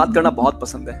मुझे हिंदी बात करना बहुत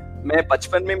पसंद है. मैं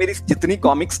बचपन में मेरी जितनी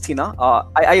कॉमिक्स थी ना,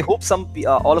 I hope some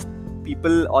all of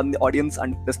people on the audience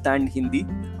understand Hindi.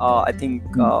 I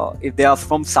think if they are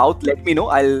from South, let me know.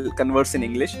 I'll converse in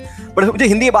English. But मुझे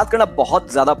हिंदी में बात करना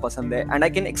बहुत ज़्यादा पसंद है, and I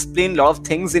can explain lot of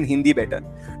things in Hindi better.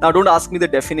 Now don't ask me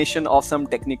the definition of some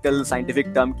technical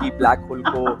scientific term कि black hole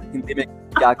को हिंदी में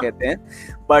क्या कहते हैं.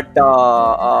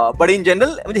 But in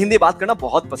general मुझे हिंदी में बात करना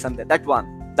बहुत पसंद है.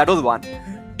 That was one.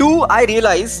 Two, I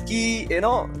realized कि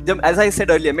जब as I said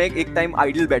earlier, मैं एक टाइम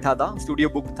आइडल बैठा था, स्टूडियो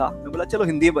बुक था, मैं बोला चलो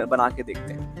हिंदी बना के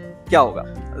देखते हैं क्या होगा.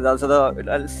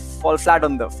 I'll fall flat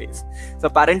on the face. So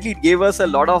apparently it gave us a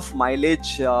lot of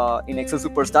mileage in Excel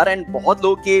Superstar, and बहुत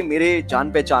लोग के मेरे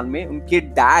जान पहचान में उनके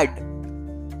डैड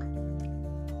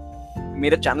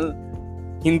मेरा चैनल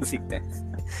हिंदी सीखते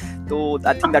हैं. तो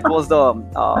I think that was the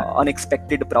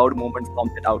unexpected proud moment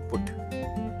from that output.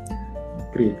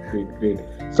 Great.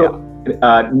 So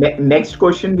next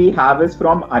question we have is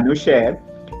from Anushya,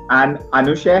 and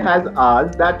Anushya has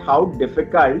asked that how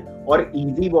difficult or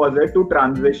easy was it to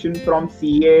transition from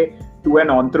CA to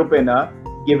an entrepreneur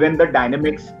given the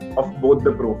dynamics of both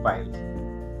the profiles?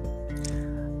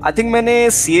 I think मैंने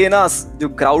CA ना जो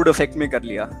crowd effect में कर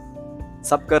लिया.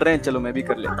 सब कर रहे हैं, चलो मैं भी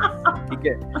कर लेता हूँ, ठीक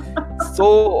है. So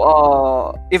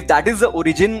if that is the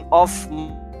origin of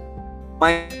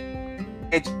my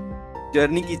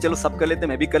journey की, चलो सब कर लेते हैं,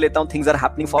 मैं भी कर लेता हूँ. Things are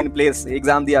happening for in place.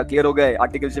 Exam दिया, क्लियर हो गए,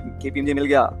 आर्टिकलशिप KPMG मिल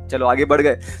गया, चलो आगे बढ़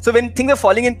गए. So when things are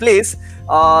falling in place,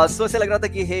 सो ऐसे लग रहा था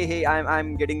कि हे I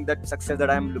am getting that success that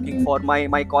I am looking for.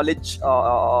 My college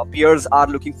peers are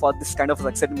looking for this kind of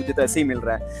success. मुझे तो ऐसे ही मिल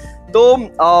रहा है. तो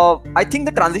I think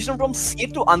the transition from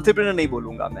CA to entrepreneur नहीं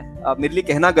बोलूंगा मैं, मेरे लिए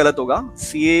कहना गलत होगा.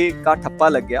 CA का ठप्पा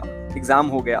लग गया, एग्जाम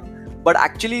हो गया, बट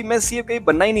एक्चुअली मैं CA कहीं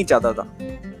बनना ही नहीं चाहता था.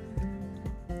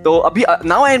 तो अभी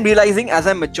now I am realizing as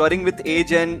I'm maturing with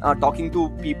age and talking to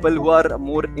people who are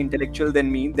more intellectual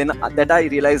than me, then that I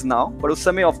realize now. But उस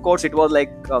समय of course it was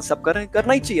like सब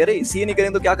करना ही चाहिए. अरे CA नहीं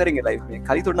करेंगे तो क्या करेंगे लाइफ में,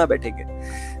 खाली थोड़ा ना बैठेंगे.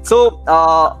 So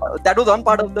that was one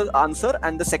part of the answer,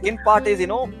 and the second part is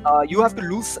you have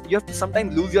to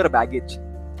sometimes lose your baggage.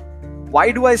 Why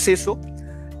do I say so?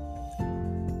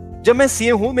 जब मैं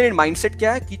CA हूँ, मेरे mindset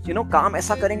क्या है कि काम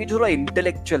ऐसा करेंगे जो थोड़ा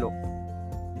intellectual हो.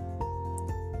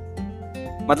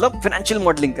 मतलब फाइनेंशियल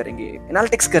मॉडलिंग करेंगे,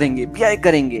 एनालिटिक्स करेंगे, BI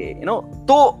करेंगे,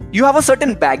 तो you have a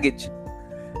certain baggage.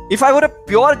 If I were a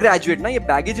pure graduate ना, ये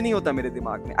बैगेज नहीं होता मेरे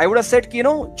दिमाग में. आई वुड हैव सेड कि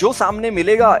जो सामने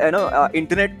मिलेगा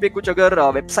इंटरनेट पे कुछ अगर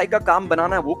वेबसाइट का काम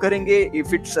बनाना है वो करेंगे,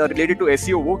 if it's related to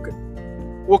SEO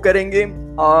वो करेंगे,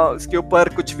 उसके ऊपर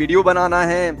कुछ वीडियो बनाना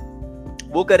है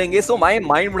वो करेंगे. So my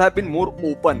mind would have been more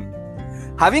open.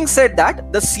 Having said that,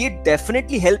 the CA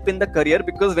definitely help in the career,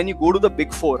 because when you go to the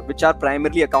big four, which are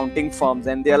primarily accounting firms,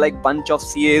 and they are like bunch of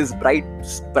CAs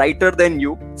brighter than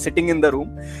you sitting in the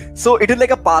room, so it is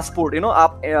like a passport.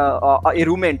 आप a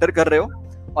room में enter कर रहे हो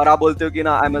और आप बोलते हो कि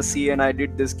ना I'm a CA and I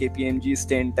did this KPMG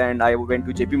stint and I went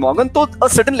to JP Morgan. तो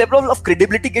a certain level of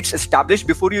credibility gets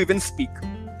established before you even speak.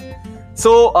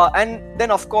 So and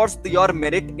then of course your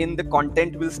merit in the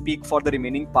content will speak for the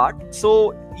remaining part. So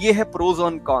ये है pros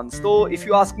and cons. So if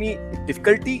you ask me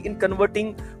difficulty in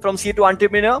converting from CA to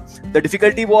entrepreneur, the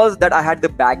difficulty was that I had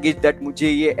the baggage that मुझे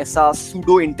ये ऐसा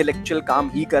pseudo intellectual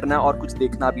काम ही करना है और कुछ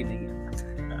देखना भी नहीं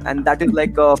है, and that is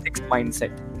like a fixed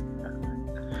mindset.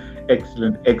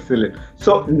 Excellent.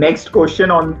 So next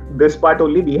question on this part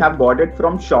only, we have got it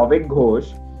from Shavik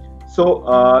Ghosh. So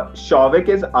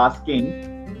Shavik is asking,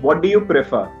 what do you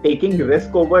prefer, taking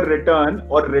risk over return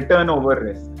or return over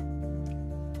risk?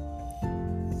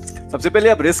 सबसे पहले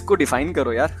आप risk को define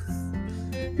करो यार,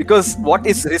 because what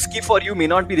is risky for you may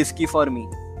not be risky for me.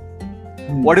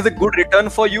 What is a good return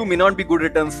for you may not be good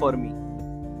returns for me.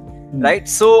 Right?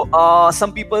 So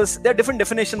some people, there are different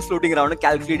definitions floating around.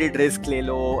 Calculated risk ले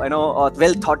लो,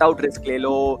 well thought out risk ले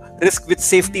लो, risk with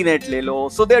safety net ले लो.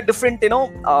 So there are different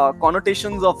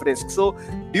connotations of risk. So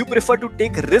do you prefer to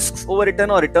take risks over return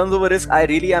or returns over risk? I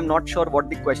really am not sure what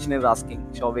the question is asking,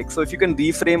 Shavik. So if you can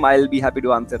reframe, I'll be happy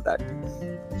to answer that.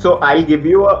 So I'll give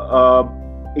you a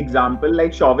example.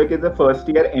 Like Shavik is a first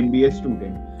year MBA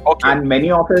student, and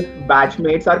many of his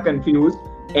batchmates are confused.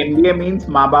 MBA means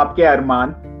माँ बाप के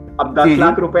अरमान. अब 10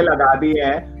 लाख रुपए लगा दिए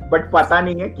हैं, but पता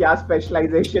नहीं है क्या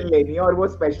स्पेशलाइजेशन लेनी है, और वो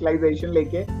स्पेशलाइजेशन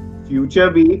लेके फ्यूचर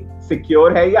भी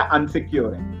सिक्योर है या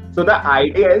अनसिक्योर है. So the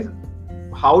idea is,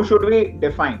 how should we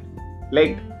define?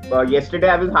 Like yesterday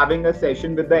I was having a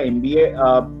session with the MBA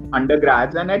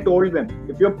undergrads, and I told them,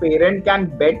 if your parent can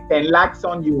bet 10 lakhs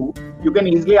on you, you can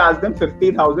easily ask them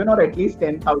 50,000 or at least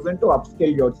 10,000 to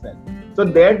upskill yourself. So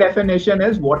their definition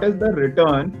is, what is the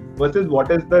return versus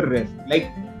what is the risk? Like,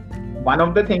 one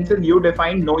of the things is, you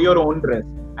define, know your own risk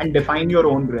and define your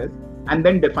own risk, and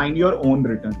then define your own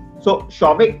return. So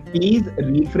Shavik, please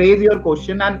rephrase your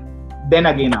question and then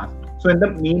again ask. So in the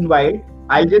meanwhile,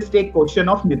 I'll just take question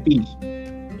of Nitish.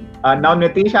 Now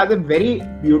Nitish has a very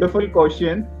beautiful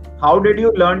question. How did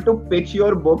you learn to pitch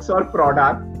your books or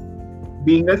product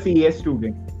being a CA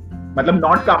student? Matlab,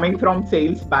 not coming from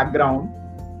sales background,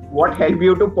 what helped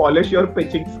you to polish your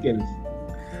pitching skills?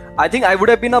 I think I would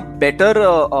have been a better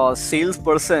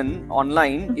salesperson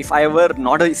online if I were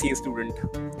not a CA student.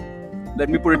 Let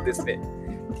me put it this way.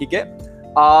 Okay?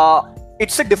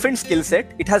 It's a different skill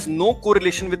set. It has no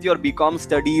correlation with your BCom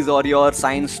studies or your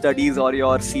science studies or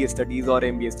your CA studies or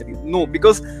MBA studies. No,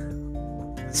 because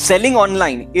selling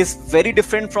online is very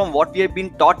different from what we have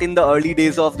been taught in the early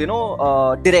days of,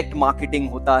 direct marketing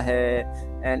hota hai,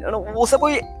 and वो सब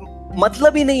कोई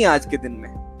मतलब ही नहीं है आज के दिन में.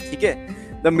 ठीक है?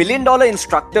 The $1 million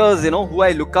instructors, who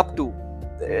I look up to,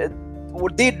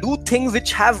 they do things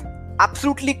which have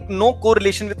absolutely no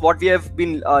correlation with what we have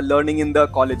been learning in the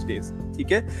college days.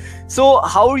 Okay? So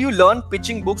how you learn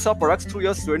pitching books or products through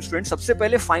your students? सबसे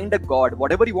पहले find a god.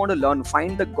 Whatever you want to learn,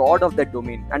 find the god of that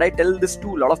domain. And I tell this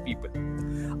to a lot of people.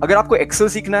 अगर आपको Excel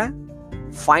सीखना है,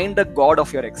 find the god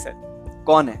of your Excel.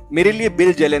 कौन है? मेरे लिए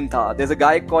Bill Jelen था. There's a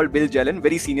guy called Bill Jelen,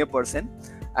 very senior person,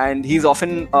 and he's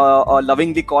often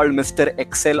lovingly called Mr.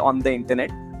 Excel on the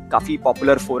internet. काफी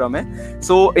पॉपुलर फोरम है.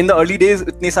 So in the early days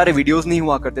इतने सारे videos नहीं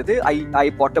हुआ करते थे. I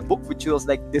bought a book which was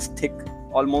like this thick,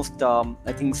 almost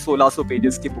I think 1600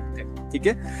 pages की book थे. ठीक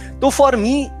है? तो for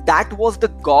me that was the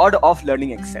god of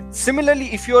learning Excel. Similarly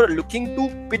if you are looking to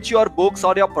pitch your books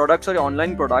और your products और your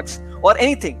online products और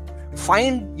anything,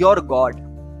 find your god.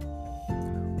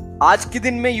 आज के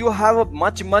दिन में you have a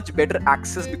much better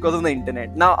access because of the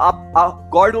internet. Now आप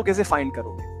god को कैसे फाइंड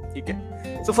करोगे? ठीक है?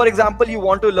 So for example, you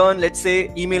want to learn, let's say,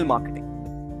 email marketing.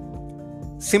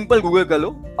 Simple Google कर लो,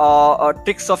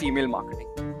 tricks of email marketing.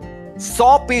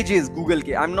 100 pages Google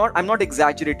के. I'm not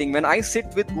exaggerating. When I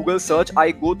sit with Google search, I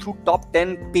go through top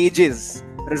 10 pages.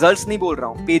 Results नहीं बोल रहा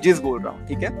हूँ, pages बोल रहा हूँ.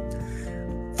 ठीक है?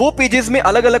 वो pages में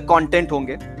अलग अलग content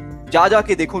होंगे.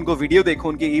 जाके देखो उनको, वीडियो देखो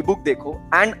उनके, ई बुक देखो.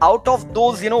 And out of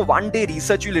those, one day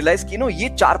research you realize कि ये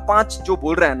 4-5 जो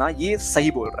बोल रहा है ना, ये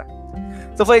सही बोल रहा है.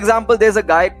 So for example, there's a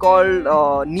guy called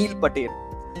Neil Patel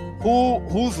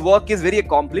whose work is very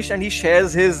accomplished and he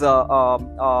shares his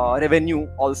revenue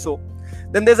also.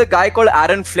 Then there's a guy called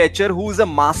Aaron Fletcher who is a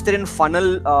master in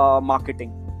funnel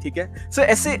marketing. ठीक है? So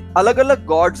ऐसे अलग-अलग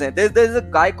gods हैं. There's a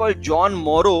guy called John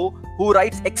Morrow who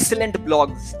writes excellent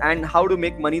blogs and how to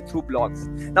make money through blogs.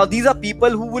 Now these are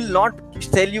people who will not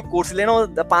tell you course ले लो,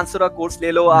 500 का course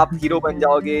ले लो, आप hero बन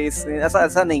जाओगे.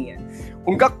 ऐसा नहीं है.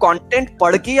 उनका कंटेंट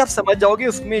पढ़ के आप समझ जाओगे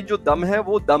उसमें जो दम है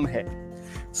वो दम है.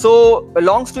 So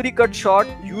long story cut short,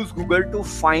 use Google to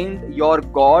find your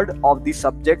god of the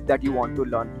subject that you want to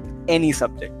learn. Any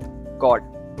subject, god,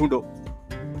 ढूंढो.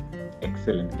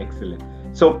 Excellent.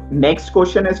 So next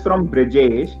question is from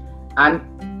Brijesh,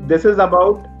 and this is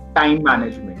about time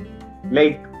management.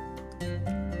 Like,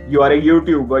 you are a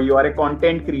YouTuber, you are a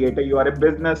content creator, you are a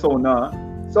business owner.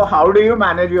 So how do you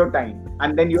manage your time?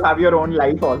 And then you have your own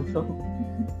life also.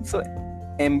 So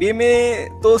MBA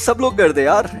में तो सब लोग करते हैं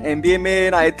यार. MBA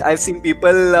में I've seen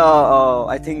people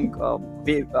I think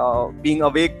being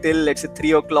awake till let's say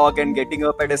 3 o'clock and getting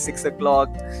up at 6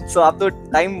 o'clock. So आप तो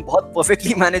time बहुत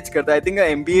perfectly manage करता है. I think a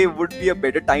MBA would be a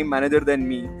better time manager than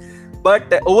me.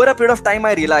 But over a period of time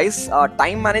I realized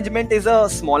time management is a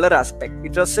smaller aspect.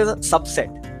 It's just a subset.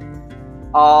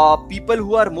 People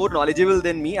who are more knowledgeable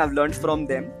than me, I've learned from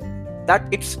them that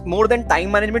it's more than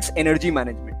time management, it's energy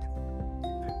management.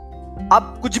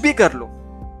 आप कुछ भी कर लो,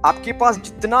 आपके पास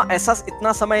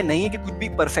इतना समय नहीं है कि कुछ भी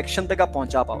परफेक्शन तक आप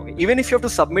पहुंचा पाओगे. Even if you have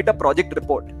to submit a project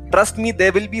report, trust me,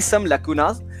 there will be some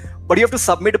lacunas, but you have to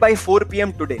submit by 4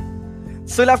 PM today.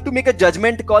 So you'll have to make a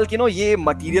judgment call कि ये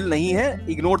material नहीं है,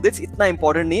 ignore this, इतना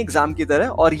important नहीं है exam की तरह,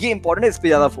 और ये इंपॉर्टेंट है, इस पे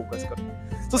ज्यादा फोकस करो.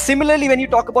 So similarly, when you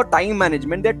talk about time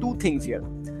management, there are two things here.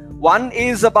 One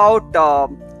is about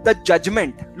the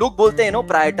judgment. लोग बोलते हैं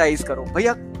prioritize करो.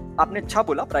 भैया आपने अच्छा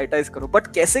बोला प्रायोरिटाइज करो, बट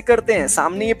कैसे करते हैं?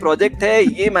 सामने ये प्रोजेक्ट है,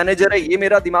 ये मैनेजर है, ये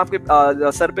मेरा दिमाग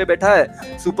के सर पे बैठा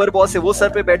है, सुपर बॉस है वो सर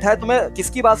पे बैठा है, तो मैं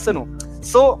किसकी बात सुनूं?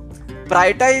 सो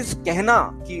प्रायोरिटाइज कहना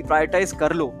कि प्रायोरिटाइज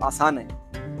कर लो आसान है,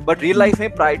 बट रियल लाइफ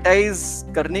में प्रायोरिटाइज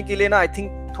करने के लिए ना आई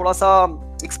थिंक थोड़ा सा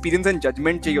एक्सपीरियंस एंड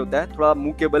जजमेंट चाहिए होता है, थोड़ा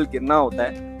मुंह के बल गिरना होता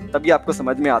है, तभी आपको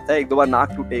समझ में आता है। एक दो बार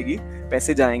नाक टूटेगी,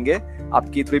 पैसे जाएंगे,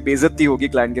 आपकी थोड़ी बेइज्जती होगी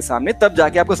क्लाइंट के सामने, तब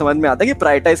जाके आपको समझ में आता है कि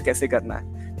प्रायोरिटाइज कैसे करना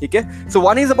है, ठीक है। So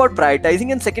one is about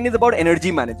prioritizing and second is about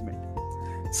energy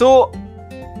management. So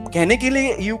कहने के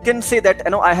लिए you can say that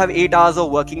you know I have 8 hours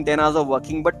of working, 10 hours of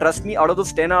working, but trust me, out of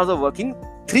those 10 hours of working,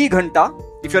 3 घंटा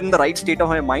if you're in the right state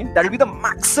of your mind, that will be the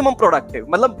maximum productive.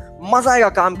 मतलब मजा आएगा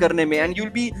काम करने में, and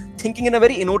you'll be thinking in a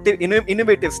very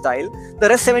innovative style. The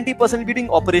rest 70% will be doing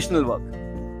operational work.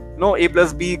 No, A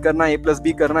plus B करना, A plus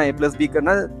B करना, A plus B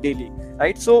करना daily,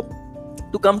 right? So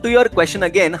to come to your question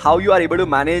again, how you are able to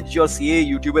manage your CA,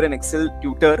 YouTuber and Excel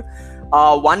tutor,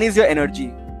 one is your energy.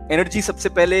 Energy सबसे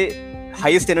पहले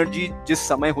highest energy जिस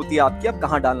समय होती है आपकी, आप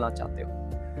कहाँ डालना चाहते हो।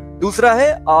 दूसरा है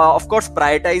of course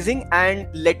prioritizing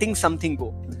and letting something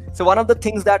go. So one of the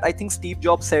things that I think Steve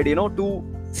Jobs said, you know, to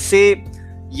say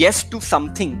yes to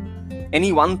something,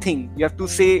 any one thing, you have to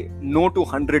say no to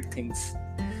 100 things.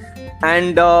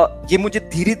 And ये मुझे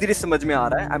धीरे धीरे समझ में आ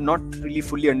रहा है. I'm not really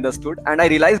fully understood, and I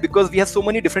realize because we have so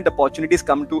many different opportunities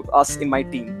come to us in my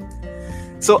team.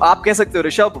 So आप कह सकते हो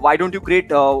Rishabh, why don't you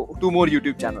create 2 more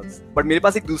YouTube channels? But मेरे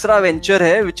पास एक दूसरा venture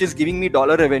है which is giving me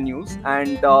dollar revenues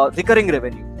and recurring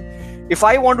revenue. If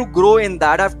I want to grow in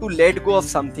that, I have to let go of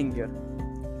something here.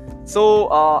 So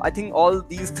I think all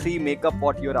these 3 make up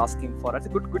what you're asking for. That's a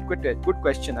good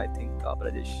question, I think,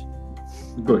 Brajesh.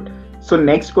 Good. So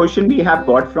next question we have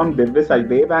got from Divya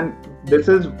Sajdev, and this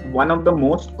is one of the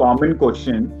most common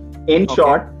question. In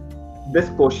short, this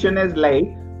question is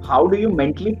like, how do you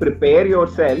mentally prepare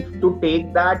yourself to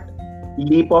take that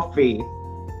leap of faith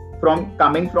from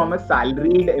coming from a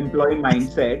salaried employee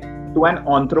mindset to an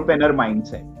entrepreneur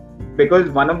mindset? Because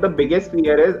one of the biggest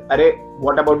fear is,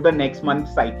 what about the next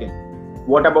month's cycle?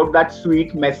 What about that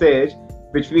sweet message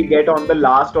which we get on the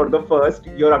last or the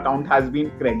first, your account has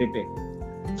been credited?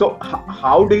 So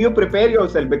how do you prepare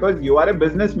yourself? Because you are a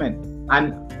businessman,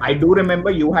 and I do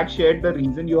remember you had shared the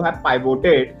reason you have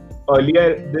pivoted earlier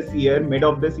this year, mid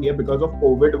of this year, because of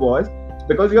COVID, was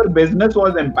because your business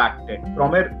was impacted.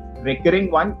 From a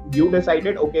recurring one, you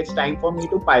decided, okay, it's time for me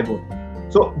to pivot.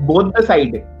 So both the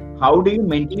sides, how do you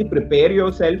mentally prepare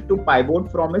yourself to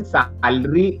pivot from a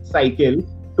salary cycle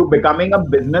to becoming a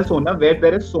business owner where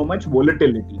there is so much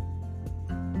volatility?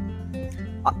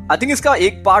 I think इसका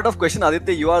एक part of question,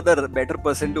 Aditya, you are the better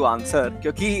person to answer,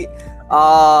 क्योंकि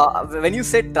when you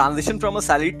say transition from a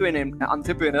salary to an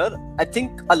entrepreneur, I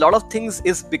think a lot of things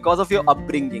is because of your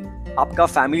upbringing. आपका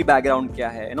family background क्या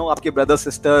है, you know, आपके brother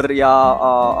sister या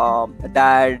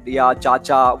dad या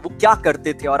चाचा वो क्या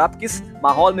करते थे और आप किस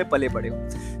माहौल में पले बड़े हो.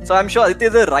 So I'm sure Aditya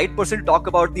is the right person to talk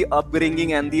about the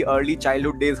upbringing and the early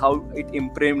childhood days, how it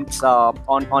imprints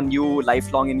on you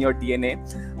lifelong in your DNA.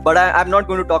 But I'm not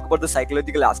going to talk about the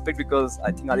psychological aspect because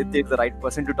I think Aditya is the right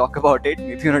person to talk about it,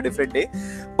 maybe on a different day.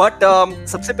 But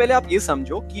सबसे पहले आप ये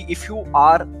समझो कि if you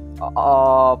are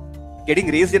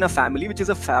getting raised in a family which is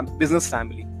a business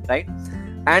family, right?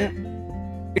 And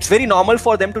it's very normal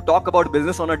for them to talk about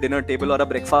business on a dinner table or a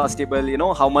breakfast table. You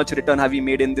know, how much return have we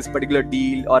made in this particular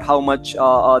deal, or how much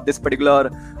this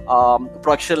particular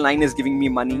production line is giving me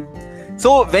money.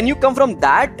 So when you come from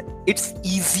that, it's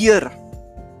easier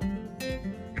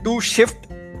to shift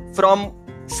from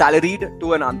salaried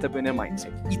to an entrepreneur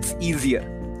mindset. It's easier.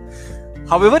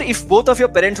 However, if both of your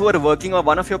parents were working, or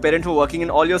one of your parents were working,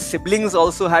 and all your siblings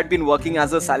also had been working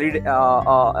as a salaried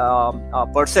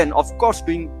person, of course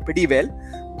doing pretty well,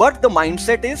 but the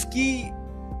mindset is कि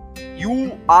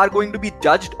you are going to be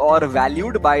judged or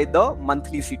valued by the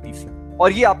monthly CTC.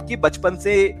 और ये आपके बचपन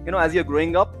से, you know, as you're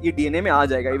growing up, ये DNA में आ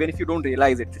जाएगा, even if you don't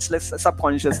realize it. It's like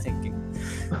subconscious thinking.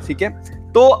 ठीक है?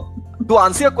 तो to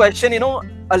answer your question, you know,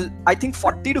 I think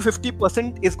 40 to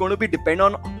 50% is going to be depend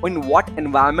on in what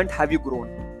environment have you grown.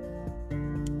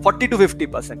 40 to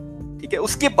 50%. ठीक है?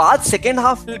 उसके बाद second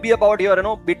half will be about your, you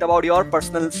know, bit about your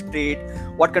personal state,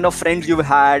 what kind of friends you've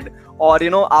had, और you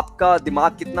know आपका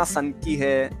दिमाग कितना सनकी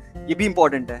है, ये भी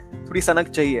important है, थोड़ी सनक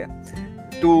चाहिए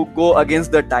to go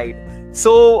against the tide.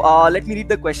 So let me read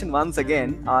the question once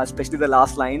again, especially the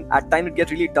last line. At times it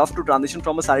gets really tough to transition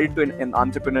from a salary to an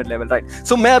entrepreneur level, right?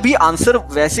 So मैं अभी answer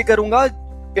वैसे करूँगा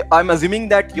I'm assuming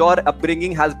that your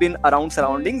upbringing has been around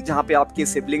surroundings जहाँ पे आपके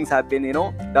siblings have been,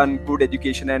 done good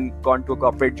education and gone to a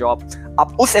corporate job.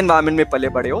 आप उस environment में पले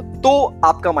बड़े हो, तो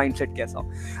आपका mindset कैसा हो?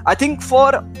 I think for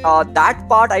that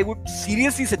part, I would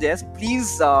seriously suggest,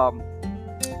 please,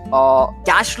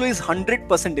 cash flow is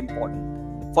 100%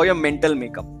 important for your mental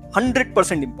makeup.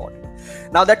 100% important.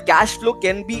 Now that cash flow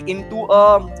can be into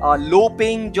a low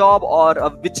paying job or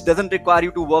which doesn't require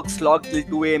you to work slog till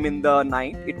 2 a.m. in the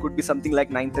night. It could be something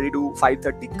like 9:30 to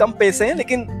 5:30. कम पैसे हैं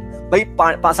लेकिन भाई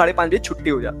 5:30 बजे छुट्टी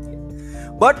हो जाती है.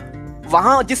 But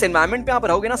वहाँ जिस एनवायरमेंट पे आप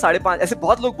रहोगे ना 5:30, ऐसे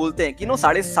बहुत लोग बोलते हैं कि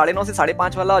 9:30 से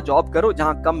 5:30 वाला जॉब करो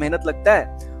जहाँ कम मेहनत लगता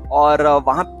है और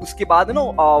वहाँ उसके बाद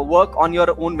work on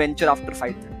your own venture after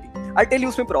 5:30. I tell you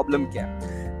उसमें प्रॉब्लम क्या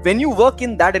है. When you work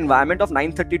in that environment of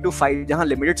 9:30 to 5, जहाँ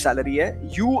limited salary है,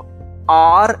 you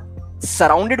are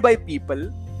surrounded by people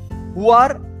who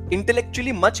are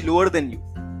intellectually much lower than you.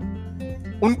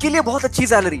 उनके लिए बहुत अच्छी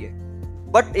salary है,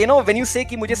 but when you say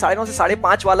कि मुझे 9:30 से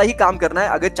 5:30 वाला ही काम करना है,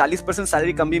 अगर 40%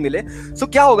 सैलरी कम भी मिले, so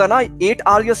क्या होगा ना, 8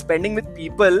 hours you're spending with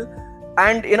people,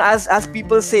 and as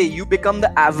people say, you become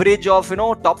the average of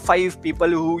top 5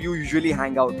 people who you usually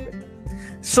hang out with.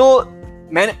 So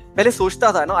मैं पहले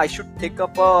सोचता था आई शुड टेक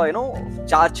अप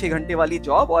 4-6 घंटे वाली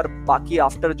जॉब और बाकी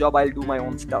after job I will do my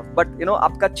own stuff. But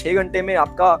आपका 6 घंटे में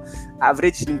आपका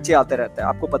एवरेज नीचे आते रहता है,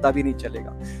 आपको पता भी नहीं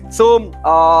चलेगा. सो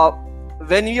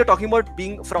when you are talking about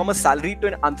being from a salary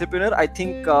to an entrepreneur, I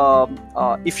think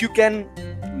if you can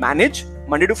manage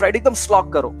Monday to Friday एकदम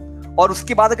slog करो और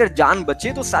उसके बाद अगर जान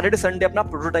बचे तो सैटरडे संडे अपना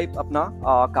प्रोटोटाइप अपना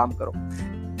काम करो.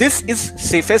 This is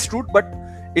safest route, but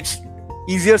it's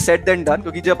easier said than done,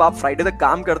 क्योंकि जब आप फ्राइडे तक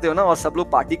काम करते हो ना और सब लोग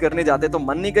पार्टी करने जाते हैं तो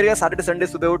मन नहीं करेगा सैटरडे संडे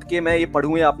सुबह उठ के मैं ये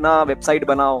पढ़ूं या अपना वेबसाइट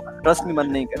बनाओ. ट्रस्ट में मन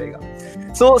नहीं करेगा.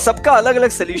 सो सबका अलग अलग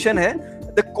सोल्यूशन है.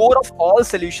 The core of all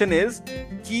solution is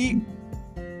कि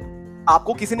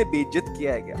आपको किसी ने बेइज्जत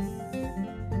किया है क्या,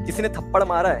 किसी ने थप्पड़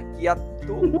मारा है कि यार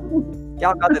तो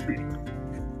क्या कहा देते.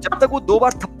 जब तक वो 2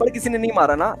 बार थप्पड़ किसी ने नहीं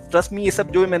मारा ना, ट्रस्ट मी, ये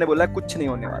सब जो मैंने बोला कुछ नहीं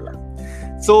होने वाला.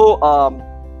 सो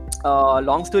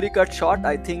long story cut short,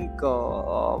 I think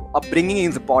upbringing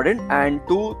is important, and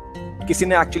 2, किसी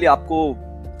ने actually आपको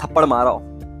थप्पड़ मारा हो,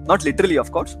 not literally of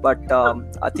course, but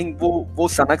I think वो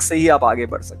सनक से ही आप आगे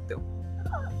बढ़ सकते हो.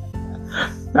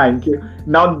 Thank you.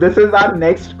 Now this is our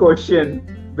next question,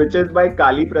 which is by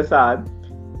Kali Prasad.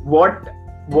 What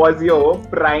was your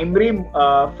primary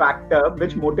factor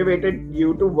which motivated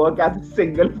you to work as a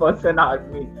single person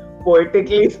army?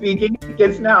 Poetically speaking,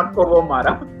 किसने आपको वो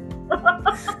मारा?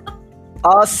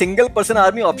 सिंगल पर्सन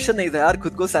आर्मी ऑप्शन नहीं था यार,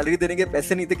 खुद को salary देने के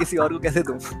पैसे नहीं थे, किसी और को कैसे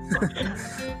दूं.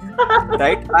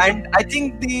 Right. And I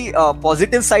think the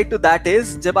positive side to that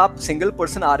is जब आप सिंगल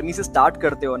पर्सन आर्मी से स्टार्ट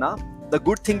करते हो ना, the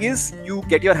good thing is you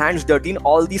get your hands dirty in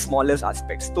all the smallest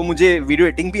aspects. तो मुझे वीडियो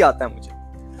एडिटिंग भी आता है,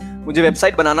 मुझे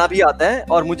वेबसाइट बनाना भी आता है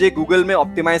और मुझे गूगल में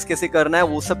ऑप्टिमाइज कैसे करना है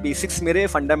वो सब बेसिक्स मेरे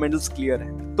फंडामेंटल्स क्लियर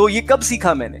है. तो ये कब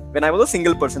सीखा मैंने? When I was a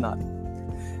single person army.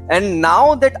 And now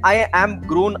that I am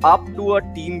grown up to a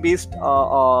team-based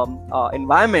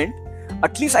environment,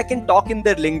 at least I can talk in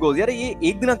their lingos. यार ये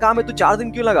 1 दिन का काम है तो 4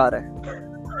 दिन क्यों लगा रहा है,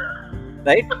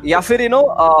 right? या फिर ये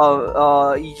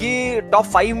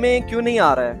top 5 में क्यों नहीं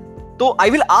आ रहा है? तो I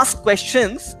will ask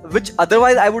questions which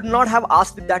otherwise I would not have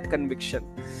asked with that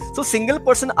conviction. So single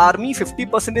person army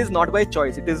 50% is not by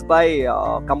choice, it is by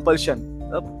compulsion.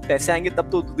 पैसे आएंगे तब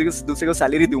तो दूसरे को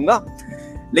सैलरी दूंगा.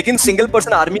 लेकिन सिंगल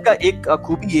पर्सन आर्मी का एक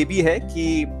खूबी ये भी है कि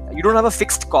you don't have a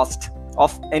fixed cost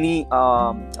of any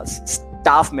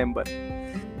staff member.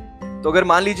 तो अगर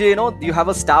मान लीजिए you have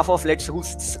a staff of let's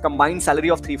whose combined salary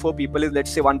of 3-4 people is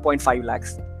let's say 1.5 lakh.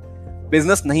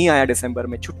 Business नहीं आया दिसंबर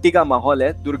में, छुट्टी का माहौल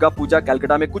है, दुर्गा पूजा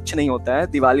कलकत्ता में कुछ नहीं होता है,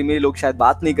 दिवाली में लोग शायद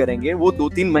बात नहीं करेंगे, वो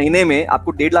 2-3 महीने में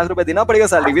आपको 1.5 लाख रुपए देना पड़ेगा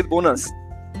सैलरी विद बोनस,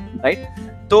 राइट?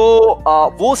 तो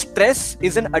वो stress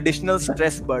is an additional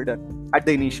stress burden at the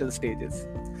initial stages.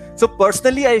 So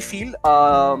personally I feel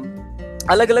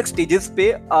अलग-अलग stages पे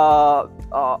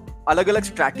अलग-अलग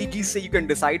strategies से you can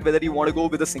decide whether you want to go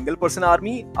with a single person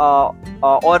army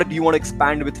or do you want to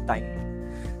expand with time.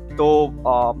 तो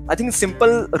I think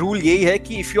simple rule यही है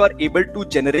कि if you are able to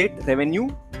generate revenue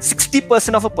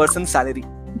 60% of a person's salary,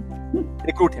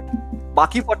 recruit him.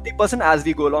 बाकी 40% as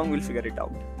we go along we'll figure it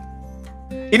out.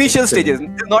 Initial stages,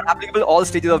 this is not applicable all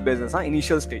stages of business,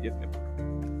 initial stages में.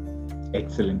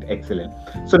 Excellent.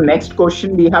 So next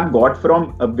question we have got from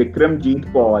Vikramjeet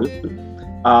Paul.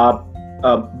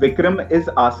 Vikram is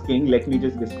asking, let me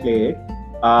just display it.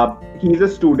 He's a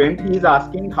student. He's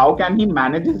asking how can he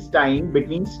manage his time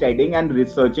between studying and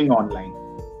researching online?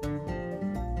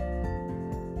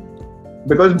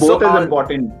 Because both is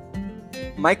important.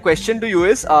 my question to you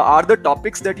is, are the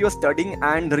topics that you are studying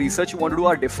and the research you want to do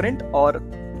are different, or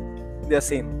they are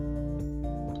same?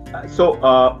 So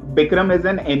Bikram is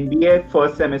an MBA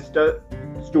first semester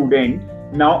student.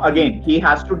 Now again, he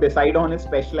has to decide on his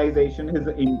specialization, his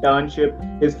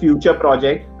internship, his future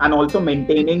project, and also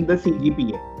maintaining the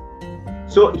CGPA.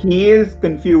 So he is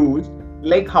confused,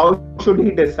 like how should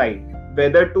he decide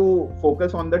whether to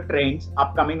focus on the trends,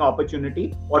 upcoming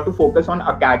opportunity, or to focus on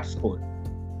ACAT score?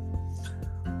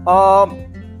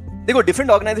 देखो,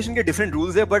 different organization के different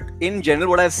rules है, but in general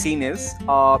what I've seen is,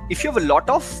 if you have a lot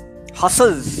of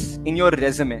hustles in your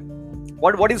resume,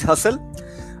 what is hustle?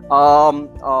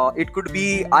 It could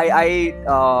be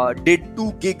I did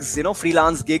 2 gigs,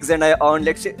 freelance gigs, and I earned,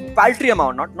 let's say, paltry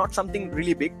amount, not something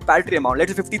really big, paltry amount.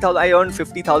 Let's say 50,000. I earned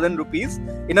 50,000 rupees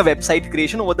in a website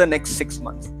creation over the next 6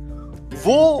 months.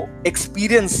 वो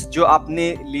experience जो आपने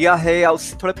लिया है या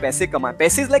उससे थोड़े पैसे कमाए,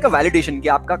 पैसे इज लाइक अ वैलिडेशन कि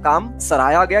आपका काम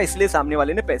सराहा गया, इसलिए सामने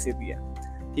वाले ने पैसे दिए,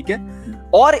 ठीक है.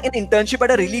 और इन internship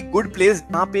at a really good place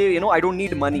जहाँ पे I don't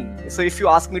need money. So if you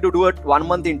ask me to do a 1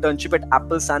 month internship at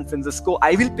Apple San Francisco,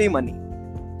 I will pay money,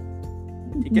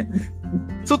 ठीक है.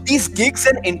 सो these gigs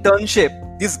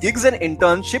and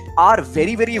internship are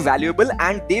very very valuable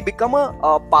and they become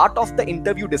a part of the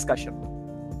interview discussion.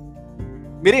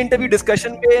 मेरे interview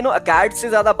discussion में अकैड से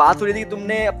ज्यादा बात हो रही थी,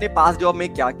 तुमने अपने पास जॉब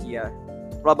में क्या किया है,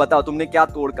 थोड़ा बताओ, तुमने क्या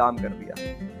तोड़ काम कर दिया,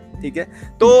 ठीक है.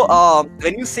 तो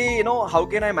when you say how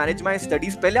can I manage my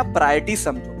studies, पहले आप प्रायोरिटी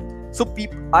समझो. So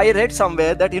I read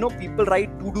somewhere that people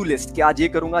write to do list कि आज ये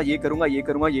करूंगा, ये करूंगा, ये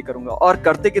करूंगा, ये करूंगा, और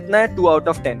करते कितना है, 2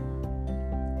 out of 10.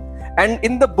 And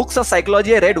in the books of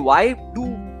psychology I read why do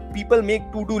people make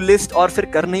to do list और फिर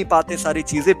कर नहीं पाते सारी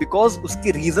चीजें, बिकॉज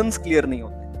उसके रीजंस क्लियर नहीं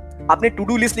होते. आपने टू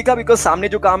डू लिस्ट लिखा बिकॉज सामने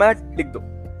जो काम आया लिख दो,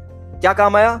 क्या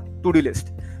काम आया, to do list.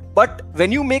 But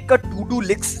when you make a to-do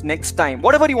list next time,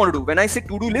 whatever you want to do, when I say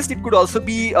to-do list, it could also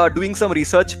be doing some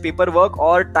research paperwork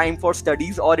or time for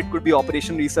studies, or it could be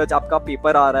operation research. आपका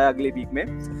paper आ रहा है अगले week में,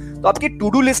 तो आपकी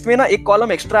to-do list में ना एक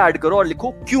कॉलम एक्स्ट्रा ऐड करो और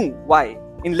लिखो क्यों, why,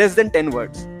 in less than 10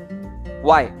 words.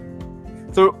 Why?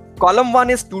 So column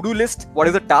 1 is to-do list.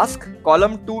 What is the task?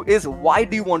 Column 2 is why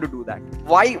do you want to do that?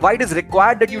 Why it is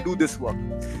required that you do this work?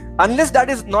 Unless that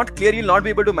is not clear, you'll not be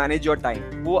able to manage your time.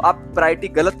 वो आप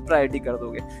गलत priority कर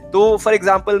दोगे. तो for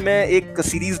example मैं एक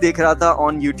series देख रहा था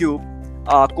on YouTube,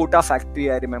 Kota factory,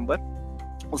 I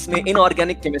remember. उसमें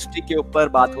इनऑर्गेनिक केमिस्ट्री के ऊपर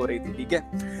बात हो रही थी, ठीक है.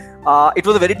 It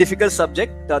was a very difficult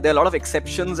subject. There are a lot of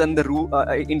exceptions and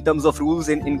in terms of rules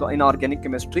in organic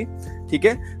chemistry, ठीक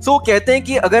है. So कहते हैं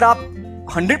कि अगर आप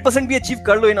 100% भी अचीव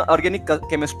कर लो इन ऑर्गेनिक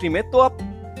केमिस्ट्री में, तो आप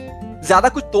ज्यादा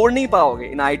कुछ तोड़ नहीं पाओगे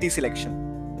इन IIT selection.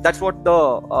 That's what the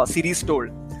series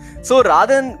told. So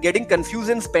rather than getting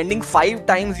confused and spending 5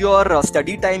 times your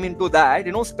study time into that,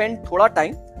 spend थोड़ा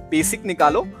time basic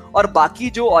निकालो और बाकी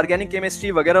जो organic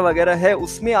chemistry वगैरह वगैरह है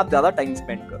उसमें आप ज्यादा time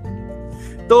spend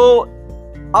करो. तो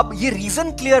अब ये reason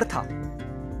clear था.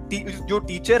 जो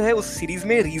टीचर है उस सीरीज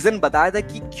में रीजन बताया था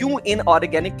कि क्यों इन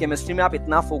ऑर्गेनिक केमिस्ट्री में आप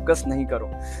इतना फोकस नहीं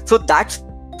करो. So that's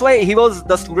why he was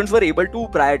the students were able to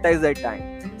prioritise that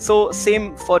time. So same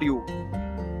for you,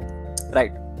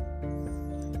 right?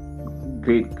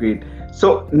 Great. So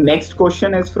next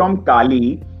question is from Kali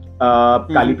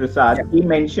Prasad. Yeah. He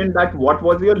mentioned that what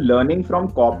was your learning from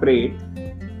corporate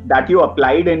that you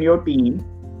applied in your team,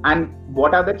 and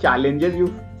what are the challenges you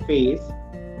face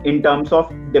in terms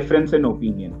of difference in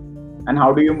opinion, and how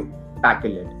do you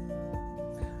tackle it?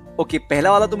 Okay,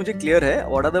 पहला वाला तो मुझे clear है.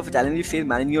 What are the challenges you face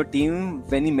managing your team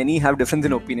when many have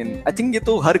difference in opinion? I think ये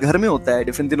तो हर घर में होता है,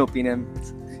 difference in opinion.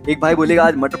 एक भाई बोलेगा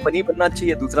आज मटर पनीर बनना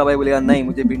चाहिए, दूसरा भाई बोलेगा नहीं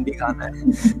मुझे भिंडी खाना है.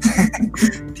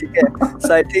 ठीक है.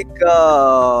 So I think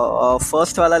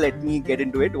first वाला, let me get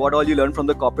into it. What all you learned from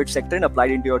the corporate sector and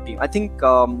applied into your team? I think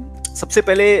सबसे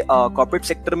पहले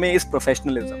corporate sector में is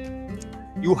professionalism.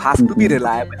 You have to be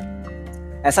reliable.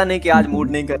 ऐसा नहीं कि आज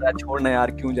mood नहीं कर रहा, छोड़ना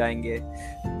यार क्यों जाएंगे.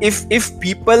 If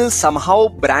people somehow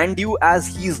brand you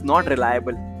as he is not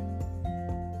reliable,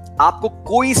 आपको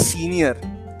कोई senior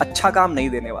अच्छा काम नहीं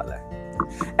देने वाला है.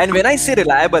 And when I say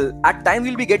reliable, at times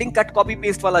you'll be getting cut copy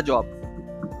paste वाला job,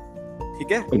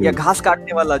 ठीक है, या घास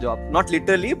काटने वाला job, not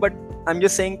literally, but I'm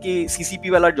just saying कि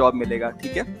CCP वाला job मिलेगा,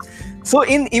 ठीक है. So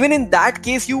even in that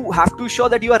case, you have to show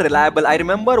that you are reliable. I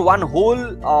remember one whole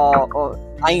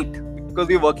night, because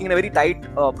we were working in a very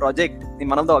tight project in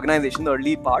one of the organization, the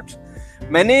early parts.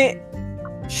 मैंने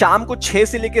शाम को 6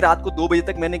 से लेके रात को 2 बजे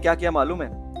तक मैंने क्या किया मालूम है?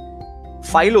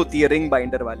 फाइल होती है रिंग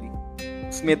बाइंडर वाली,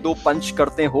 उसमें 2 पंच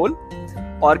करते हैं होल,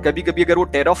 और कभी कभी अगर वो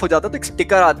टेयर ऑफ हो जाता है तो एक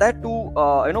स्टिकर आता है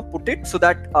to put it so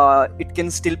that it can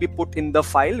still be put in the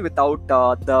file without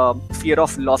the fear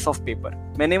of loss of paper.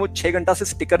 मैंने वो 6 घंटा से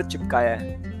स्टिकर चिपकाया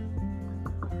है.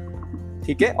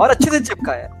 ठीक है, और अच्छे से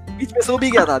चिपकाया, बीच में सो भी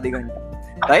गया था आधे घंटा,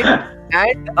 राइट।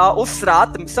 एंड उस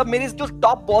रात सब मेरे जो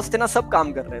टॉप बॉस थे ना, सब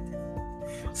काम कर रहे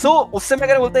थे। सो उससे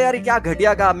मैं बोलता यार क्या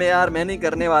घटिया काम है यार, मैं नहीं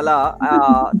करने वाला।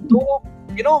 तो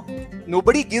you know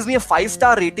nobody gives me a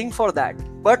 5-star rating for that,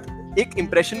 but एक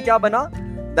इंप्रेशन क्या बना,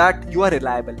 that you are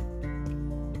reliable,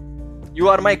 you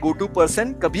are my go to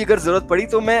person, कभी अगर जरूरत पड़ी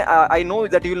तो मैं I know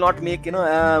that you will not make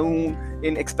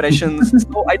in expressions.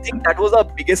 So I think that was the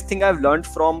biggest thing I've learned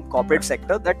from corporate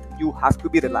sector, that you have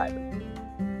to be reliable.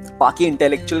 बाकी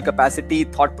intellectual capacity,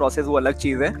 thought process वो अलग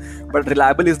चीज है, but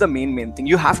reliable is the main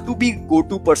thing. You have to be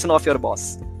go-to person of your boss.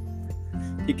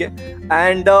 ठीक है?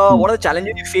 And what are the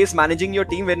challenges you face managing your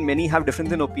team when many have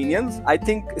difference in opinions? I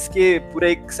think इसके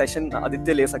पूरे एक session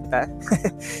Aditya ले सकता है.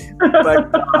 But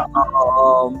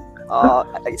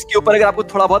इसके ऊपर अगर आपको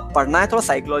थोड़ा बहुत पढ़ना है, थोड़ा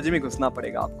साइकोलॉजी में घुसना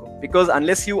पड़ेगा आपको, because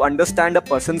unless you understand a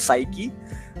person psyche,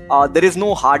 there is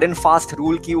no hard and fast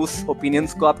rule कि उस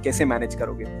ओपिनियंस को आप कैसे मैनेज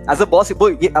करोगे। एज अ बॉस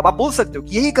अब आप बोल सकते हो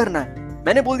कि यही करना है,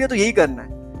 मैंने बोल दिया तो यही करना है,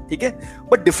 ठीक है,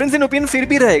 बट डिफरेंस इन ओपिनियन फिर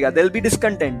भी रहेगा, there will be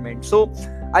discontentment. So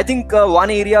I think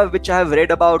one area which I have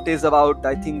read about is about,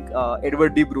 I think,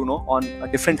 Edward D. Bruno on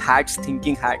different hats,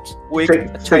 thinking hats. वो एक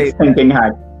अच्छा thinking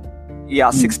hat.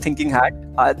 Yeah, six thinking hat.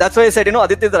 That's why I said,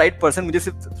 Aditya is the right person. मुझे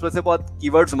सिर्फ थोड़े से बहुत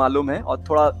keywords मालूम है और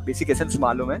थोड़ा basic essence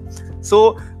मालूम है. So,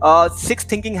 six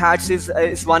thinking hats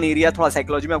is one area. थोड़ा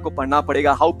psychology में आपको पढ़ना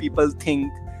पड़ेगा. How people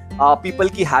think, people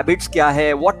की habits क्या है,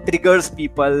 what triggers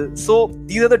people. So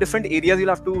these are the different areas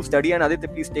you'll have to study. And Aditya,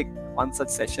 please take one such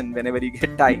session whenever you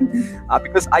get time,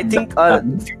 because I think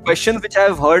few questions which I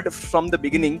have heard from the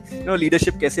beginning,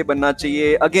 leadership कैसे बनना चाहिए.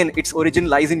 Again, its origin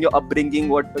lies in your upbringing,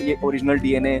 what ये original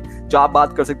DNA जो आप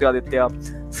बात कर सकते हो आदित्य.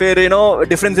 फिर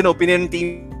difference in opinion, team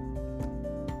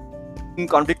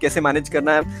conflict कैसे manage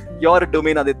करना है, your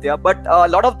domain Aditya. But a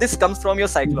lot of this comes from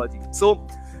your psychology. So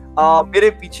मेरे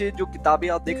पीछे जो किताबें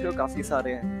आप देख रहे हो काफी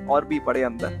सारे हैं और भी पढ़े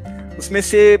अंदर, उसमें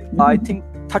से आई थिंक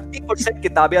 30%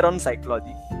 किताबें are on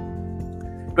psychology,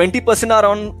 20% are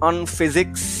on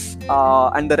physics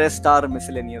and the rest are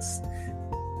miscellaneous.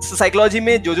 Psychology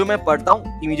में जो मैं पढ़ता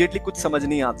हूँ इमीडिएटली कुछ समझ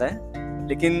नहीं आता है,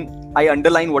 लेकिन I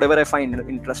underline whatever I find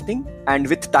interesting, and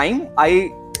with time I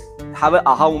have a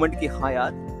aha moment कि हाँ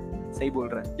यार सही बोल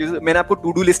रहा है. जो मैंने आपको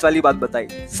टू डू लिस्ट वाली बात बताई,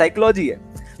 साइकोलॉजी है.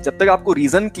 जब तक आपको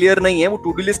रीजन क्लियर नहीं है, वो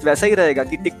टू डू लिस्ट वैसा ही रहेगा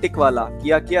कि टिक टिक वाला,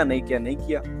 किया नहीं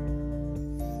किया.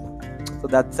 So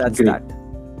that's that.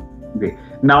 Great.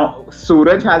 Now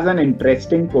Suraj has an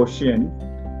interesting question,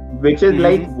 which is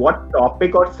like, what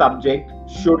topic or subject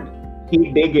should he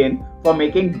dig in for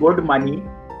making good money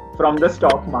from the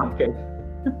stock market?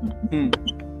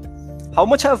 How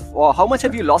much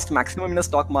have you lost maximum in the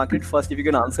stock market? First, if you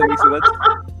can answer me, Suraj.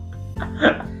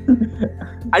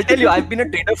 I'll tell you, I've been a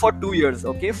trader for 2 years,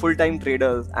 okay, full-time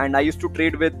traders, and I used to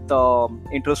trade with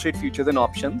interest rate futures and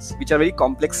options, which are very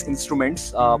complex instruments,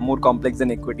 more complex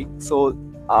than equity. So,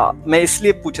 मैं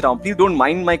इसलिए पूछ रहा हूँ, please don't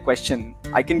mind my question.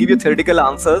 I can give you theoretical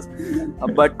answers,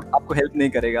 but आपको help नहीं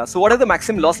करेगा. So, what are the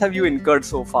maximum loss have you incurred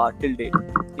so far till date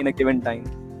in a given time?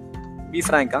 Be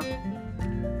frank, हाँ.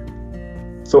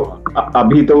 So,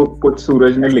 अभी तो कुछ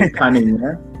सूरज ने लिखा नहीं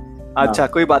है. अच्छा,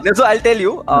 कोई बात नहीं. So I'll tell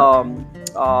you,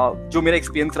 जो मेरा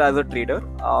एक्सपीरियंस रहा as a trader,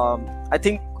 I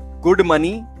think good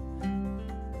money,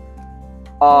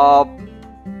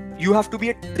 you have to be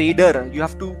a trader, you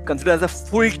have to consider as a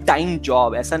full time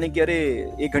job. ऐसा नहीं कि अरे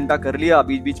 1 घंटा कर लिया,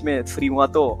 बीच बीच में फ्री हुआ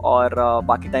तो और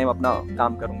बाकी टाइम अपना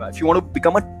काम करूंगा. If you want to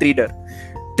become a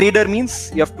trader means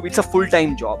you have to, it's a full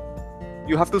time job.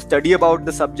 You have to study about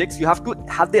the subjects. You have to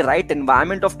have the right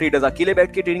environment of traders. अकेले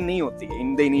बैठ के trading नहीं होती है.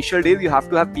 In the initial days, you have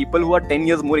to have people who are 10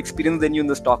 years more experienced than you in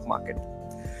the stock market.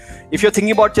 If you're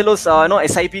thinking about चलो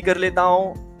SIP कर लेता हूँ,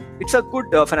 it's a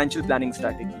good financial planning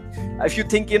strategy. If you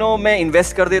think मैं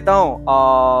invest कर देता हूँ,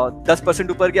 10%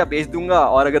 ऊपर गया बेच दूंगा,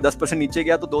 और अगर 10% नीचे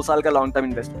गया तो 2 साल का लॉन्ग टर्म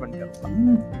इन्वेस्टमेंट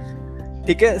करूंगा.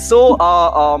 ठीक है. So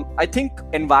I think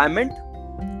environment,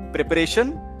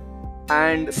 preparation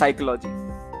and psychology,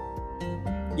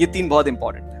 ये 3 बहुत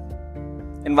इंपॉर्टेंट है.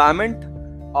 Environment,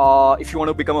 if you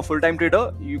want to become a full-time trader,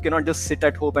 you cannot just sit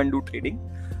at home and do trading.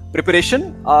 Preparation,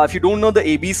 if you don't know the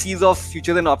ABCs of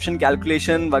futures and option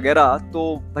calculation वगैरह, तो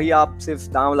भाई आप सिर्फ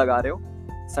दांव लगा रहे हो,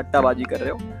 सट्टाबाजी कर रहे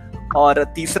हो. और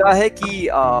तीसरा है कि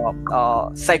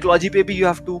साइकोलॉजी पे भी you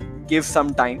have to give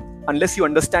some time, unless you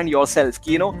understand yourself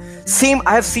कि same,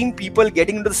 I have seen people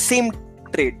getting into the same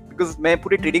trade, because मैं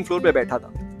पूरे ट्रेडिंग फ्लोर पे बैठा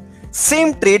था,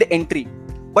 same trade entry,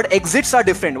 but exits are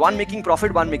different, one making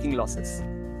profit, one making losses.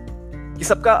 कि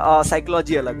सबका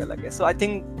psychology अलग अलग है. So I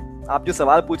think आप जो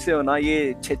सवाल पूछ रहे हो ना,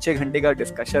 ये 6 घंटे का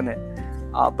डिस्कशन है,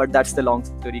 but that's the long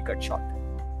story cut short.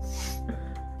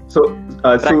 So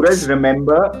Suraj,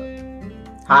 remember,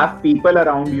 have people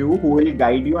around you who will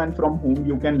guide you and from whom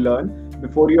you can learn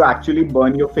before you actually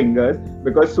burn your fingers,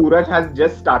 because Suraj has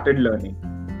just started learning.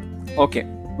 Okay.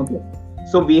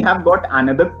 So we have got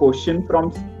another question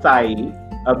from Sai,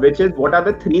 which is, what are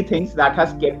the 3 things that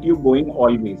has kept you going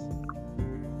always?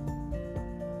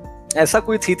 ऐसा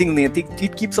कोई 3 things नहीं है.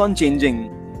 It keeps on changing.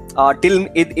 Till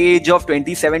age of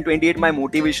 27, 28, my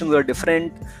motivations were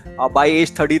different. By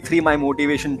age 33, my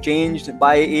motivation changed.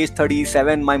 By age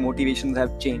 37, my motivations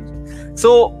have changed.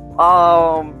 So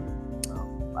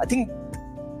I think,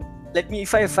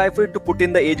 if I were to put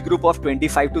in the age group of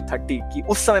 25 to 30, कि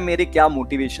उस समय मेरे क्या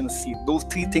motivations थी, those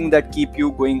 3 things that keep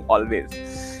you going always.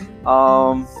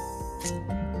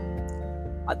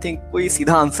 I think कोई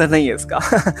सीधा answer नहीं है इसका.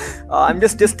 I'm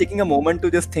just taking a moment to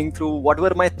just think through what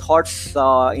were my thoughts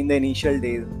in the initial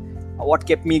days, what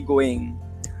kept me going.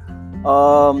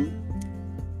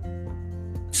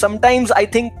 Sometimes I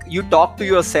think you talk to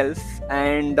yourself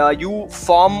and you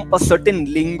form a certain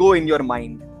lingo in your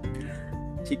mind.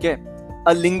 ठीक है,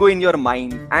 a lingo in your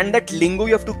mind, and that lingo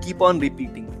you have to keep on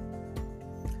repeating.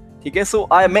 ठीक है, so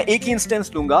मैं एक ही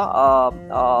instance लूंगा.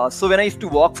 So when I used to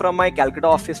walk from my Calcutta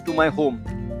office to my home,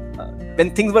 when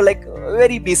things were like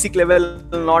very basic level,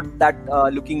 not that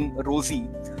looking rosy,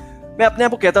 मैं अपने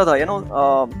आप को कहता था,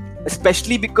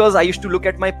 especially because I used to look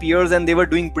at my peers and they were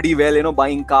doing pretty well,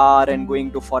 buying car and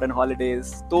going to foreign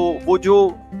holidays. तो वो जो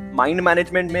mind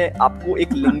management में आपको एक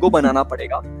lingo बनाना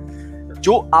पड़ेगा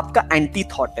जो आपका एंटी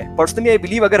थॉट है. पर्सनली आई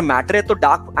बिलीव अगर मैटर है तो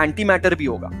डार्क एंटी मैटर भी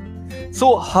होगा.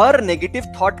 सो हर नेगेटिव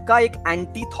थॉट का एक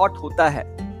एंटी थॉट होता है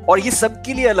और ये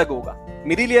सबके लिए अलग होगा.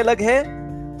 मेरे लिए अलग है,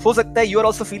 हो सकता है you are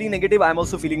also feeling negative, I am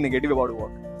also feeling negative about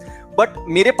work, but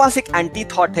मेरे पास एक एंटी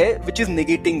थॉट है विच इज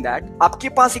नेगेटिंग दैट. आपके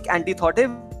पास एक एंटी थॉट है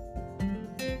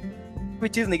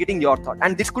which is negating your thought,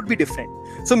 and this could be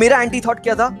different. सो मेरा anti thought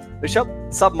क्या था? ऋषभ,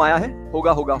 सब माया है,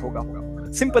 होगा होगा होगा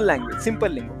होगा. Simple language,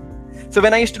 simple lingo. So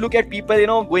when I used to look at people,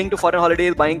 going to foreign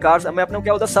holidays, buying cars, मैं अपने को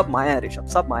क्या बोलता, सब माया है ऋषभ,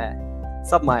 सब माया है,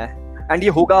 सब माया है. And ये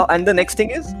होगा, and the next thing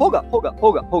is होगा होगा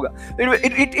होगा होगा.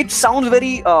 It sounds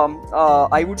very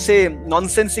I would say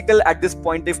nonsensical at this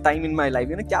point of time in my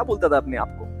life. क्या बोलता था अपने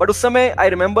आप को, but उस समय I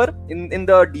remember in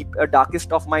the deep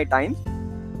darkest of my time,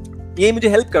 ये मुझे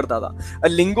हेल्प करता था. A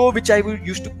lingo which I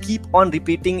used to keep on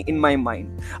repeating in my mind.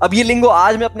 अब ये lingo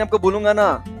आज मैं अपने आप को बोलूंगा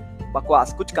ना,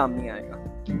 बकवास, कुछ काम नहीं आएगा.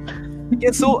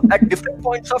 Okay, so at different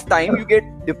points of time you get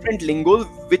different lingos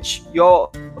which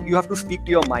you have to speak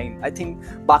to your mind. I think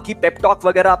बाकी pep talk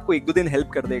वगैरह आपको 1-2 दिन हेल्प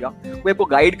कर देगा, कोई आपको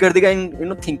गाइड कर देगा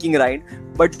in thinking right,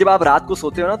 but जब आप रात को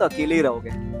सोते हो ना तो अकेले ही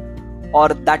रहोगे,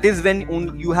 और that is when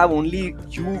you have only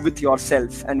you with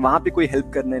yourself, and वहाँ पे कोई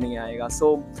हेल्प करने नहीं आएगा. So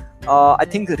I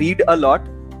think read a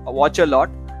lot, watch a lot,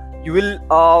 you will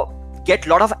get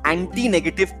lot of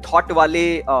anti-negative thought वाले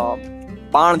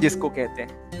बाण जिसको कहते हैं,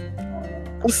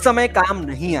 उस समय काम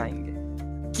नहीं आएंगे.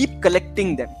 Keep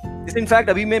collecting them. In fact,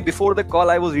 अभी मैं before the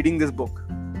call I was reading this book,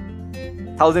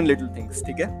 1000 Little Things.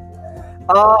 ठीक है,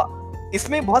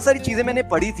 इसमें बहुत सारी चीजें मैंने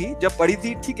पढ़ी थी, जब पढ़ी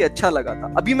थी ठीक है, अच्छा लगा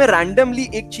था. अभी मैं randomly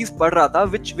एक चीज पढ़ रहा था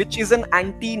which is an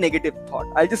anti-negative thought.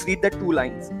 I'll just read that 2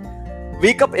 lines.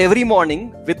 Wake up every morning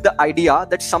with the idea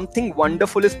that something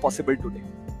wonderful is possible today.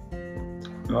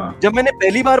 जब मैंने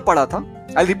पहली बार पढ़ा था,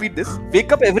 I'll repeat this.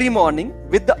 Wake up every morning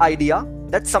with the idea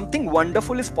that something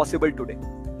wonderful is possible today.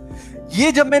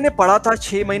 ये जब मैंने पढ़ा था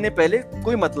 6 महीने पहले,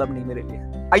 कोई मतलब नहीं मेरे लिए.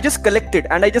 I just collected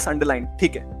and I just underlined.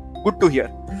 ठीक है, good to hear.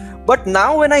 But now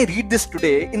when I read this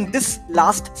today, in this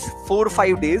last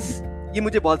 4-5 days, ये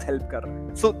मुझे बहुत help कर रहा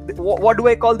है. So what do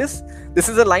I call this? This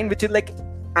is a line which is like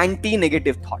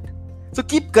anti-negative thought. So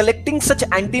keep collecting such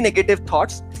anti-negative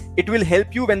thoughts. It will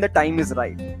help you when the time is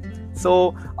right.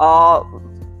 So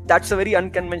that's a very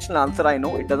unconventional answer, I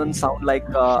know. It doesn't sound like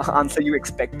answer you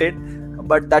expected,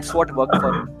 but that's what worked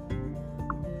for me.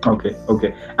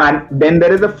 Okay. And then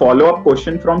there is a follow-up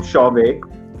question from Shavik.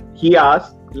 He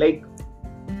asked,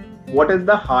 what is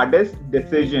the hardest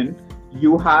decision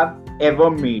you have ever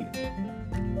made?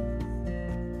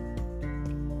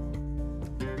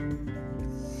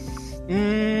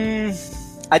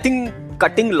 I think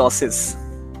cutting losses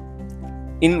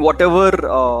in whatever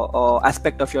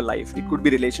aspect of your life. It could be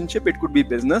relationship, it could be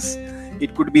business,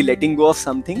 it could be letting go of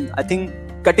something. I think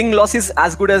cutting loss is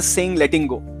as good as saying letting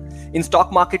go. In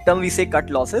stock market term we say cut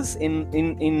losses,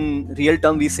 in real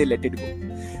term we say let it go.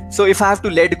 So if I have to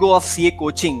let go of CA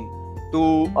coaching to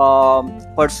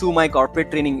pursue my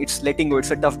corporate training, it's letting go.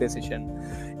 It's a tough decision.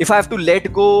 If I have to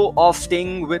let go of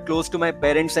staying close to my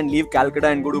parents and leave Calcutta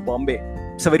and go to Bombay,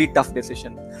 it's a very tough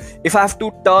decision. If I have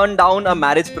to turn down a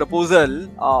marriage proposal,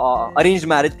 arranged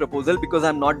marriage proposal, because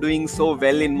I'm not doing so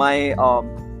well in my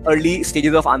early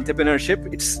stages of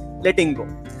entrepreneurship, it's letting go.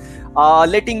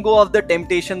 Letting go of the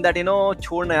temptation that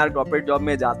छोड़ना यार, corporate job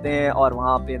में जाते हैं और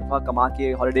वहां पे कमा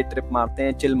के हॉलिडे ट्रिप मारते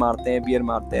हैं, चिल मारते हैं, बियर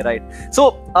मारते हैं, right? So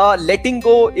letting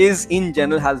go is in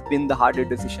general has been the hardest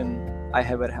decision I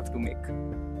ever have to make.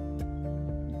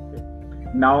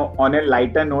 Now, on a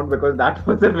lighter note, because that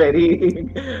was a very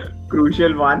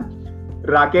crucial one,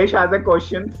 Rakesh has a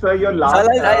question. Sir, your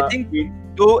last... I think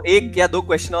एक या दो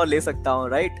question और ले सकता हूँ,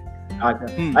 right?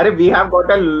 Arey, we have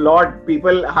got a lot.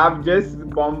 People have just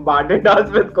bombarded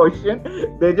us with questions.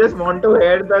 They just want to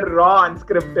hear the raw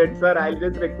unscripted. Sir, I'll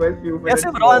just request few minutes.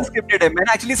 सिर्फ raw unscripted है.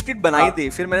 मैंने actually script बनाई थी,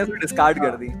 फिर मैंने उसको discard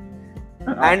कर दी.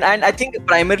 And I think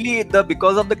primarily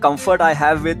because of the comfort I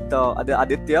have with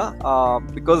Aditya,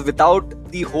 because without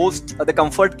the host, the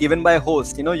comfort given by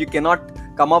host, you cannot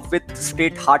come up with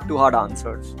straight heart-to-heart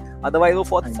answers. Otherwise, वो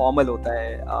बहुत formal होता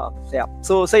है.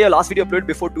 So, sir, your last video uploaded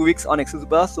before 2 weeks on Excel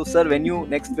Super. So, sir, when you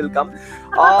next will come,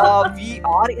 we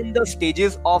are in the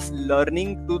stages of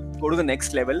learning to go to the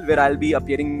next level, where I'll be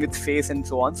appearing with face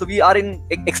and so on. So, we are in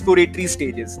exploratory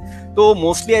stages. So,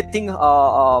 mostly, I think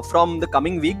from the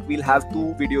coming week, we'll have 2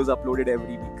 videos uploaded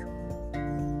every week.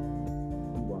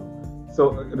 So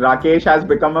Rakesh has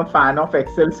become a fan of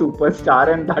Excel superstar,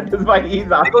 and that is why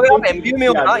he's asking. देखो आप MBA में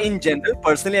हो ना, in general,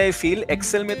 personally I feel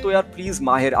Excel में तो यार please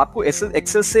माहिर, आपको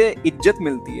Excel से इज्जत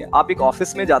मिलती है. आप एक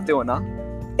ऑफिस में जाते हो ना,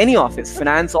 any office,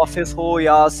 finance office हो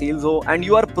या sales हो, and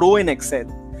you are pro in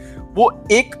Excel, वो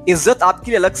एक इज्जत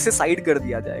आपके लिए अलग से साइड कर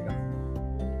दिया जाएगा.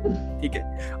 ठीक है,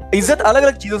 इज्जत अलग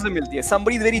अलग चीजों से मिलती है.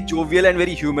 somebody is very jovial and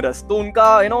very humorous, तो उनका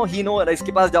he know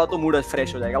इसके पास जाओ तो मूड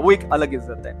फ्रेश हो जाएगा, वो एक अलग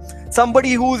इज्जत है.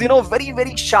 somebody who is very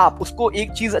very sharp, उसको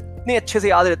एक चीज इतने अच्छे से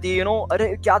याद रहती है,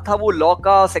 अरे क्या था वो लॉ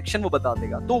का सेक्शन, वो बता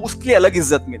देगा, तो उसके लिए अलग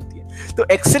इज्जत मिलती है. तो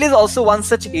Excel is also one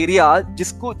such area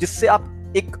जिससे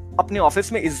आप एक अपने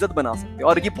ऑफिस में इज्जत बना सकते हैं.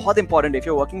 और ये बहुत इंपॉर्टेंट है, if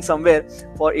you are working somewhere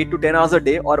for 8 to 10 hours a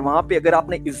day, और वहां पे अगर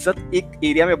आपने इज्जत एक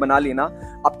एरिया में बना ली ना,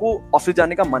 आपको ऑफिस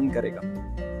जाने का मन करेगा.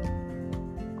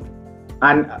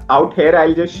 And out here,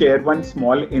 I'll just share one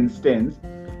small instance.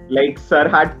 Like, sir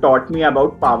had taught me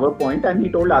about PowerPoint, and he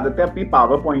told Aditya, अपनी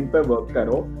PowerPoint पे work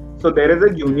करो. So there is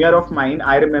a junior of mine.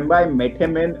 I remember I met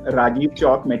him in Rajiv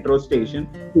Chowk metro station.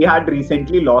 He had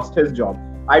recently lost his job.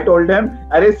 I told him,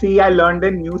 "Arey, see, I learned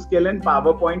a new skill in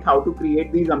PowerPoint, how to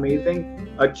create these amazing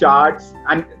charts."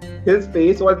 And his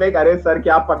face was like, "अरे sir,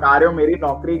 क्या पका रहे हो? मेरी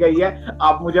नौकरी गई है,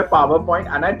 आप मुझे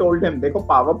PowerPoint." And I told him, देखो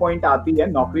PowerPoint आती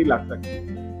है, नौकरी लग सकती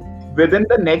है. Within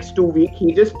the next 2 weeks,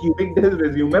 he just tweaked his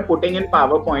resume, putting in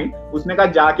PowerPoint. उसने कहा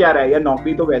जा क्या रहा है, यार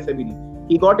नौकरी तो वैसे भी नहीं.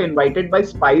 He got invited by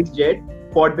SpiceJet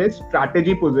for this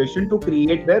strategy position to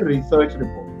create their research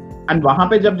report. And वहाँ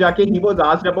पे जब जाके he was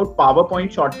asked about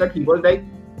PowerPoint shortcut, he was like,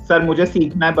 sir मुझे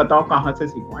सीखना है, बताओ कहाँ से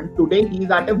सीखूं. And today he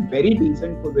is at a very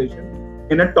decent position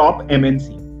in a top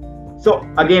MNC. So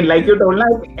again, like you told, ना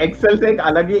Excel से एक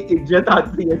अलग ही इज्जत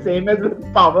आती है. Same as with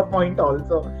PowerPoint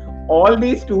also. All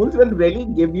these tools will really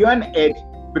give you an edge,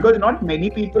 because not many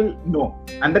people know.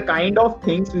 And the kind of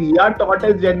things we are taught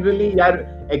is generally,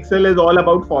 Excel is all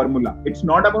about formula. It's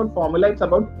not about formula, it's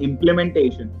about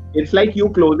implementation. It's like you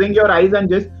closing your eyes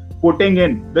and just putting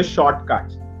in the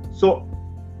shortcuts. So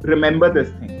remember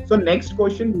this thing. So next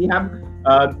question we have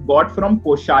got from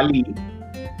Poshali.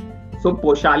 So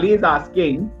Poshali is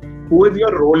asking, who is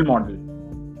your role model?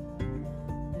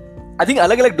 I think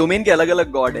अलग अलग domain के अलग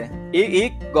अलग God है.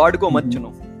 एक God को मत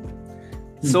चुनो.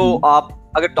 सो आप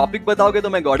अगर टॉपिक बताओगे तो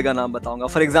मैं गॉड का नाम बताऊंगा.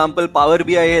 फॉर एग्जांपल पावर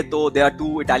बीआई है तो there are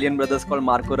 2 Italian brothers called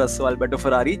Marco Russo, Alberto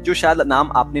Ferrari, जो शायद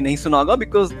नाम आपने नहीं सुना होगा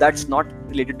because that's not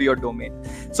related to your domain.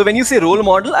 So when you say role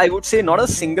model, I would say not a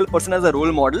single person as a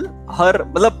role model. हर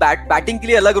मतलब batting के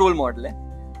लिए अलग रोल मॉडल है,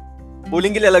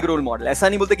 बॉलिंग के लिए अलग रोल मॉडल. ऐसा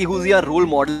नहीं बोलते कि who is your role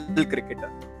model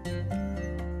cricketer.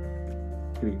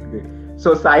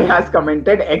 So Sai has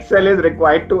commented, Excel is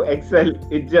required to excel.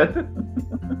 Ijjat.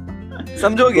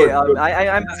 समझोगे?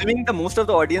 I'm assuming the most of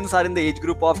the audience are in the age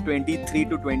group of 23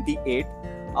 to 28.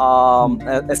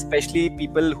 Especially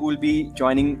people who will be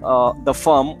joining the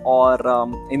firm or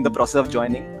in the process of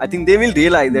joining. I think they will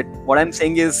realize that what I'm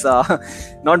saying is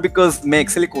not because मैं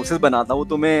Excel courses बनाता हूँ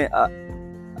तो मैं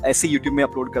ऐसे YouTube में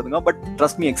upload कर दूंगा, but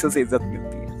trust me, Excel से इज्जत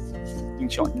मिलती है.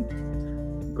 In short.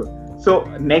 So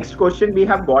next question we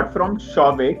have got from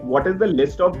Shavik. What is the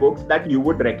list of books that you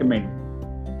would recommend?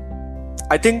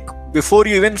 I think before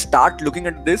you even start looking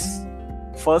at this,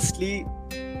 firstly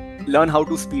learn how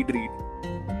to speed read.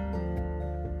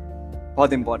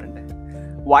 बहुत important है.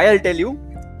 Why I'll tell you,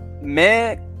 मैं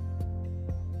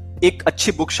एक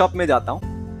अच्छी book shop में जाता हूँ.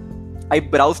 I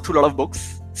browse through a lot of books,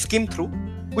 skim through,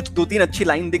 कुछ 2-3 अच्छी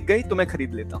लाइन दिख गई तो मैं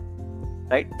खरीद लेता हूँ.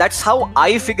 Right? That's how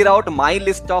I figure out my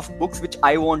list of books which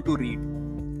I want to read.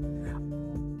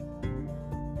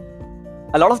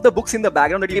 a lot of the books in the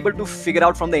background that you're able to figure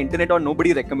out from the internet or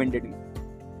nobody recommended me.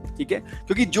 ठीक है,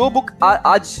 क्योंकि जो book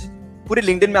आज पूरे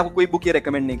LinkedIn में आपको कोई book ये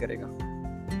रेकमेंड नहीं करेगा,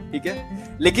 ठीक है,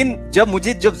 लेकिन जब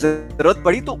जरूरत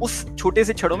पड़ी तो उस छोटे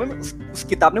से छड़ों में उस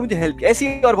किताब ने मुझे हेल्प किया.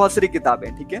 ऐसी और बहुत सारी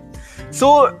किताबें, ठीक है. सो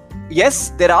yes,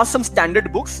 there are some standard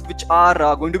books which are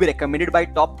going to be recommended by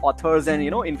top authors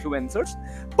and influencers,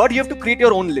 but you have to create your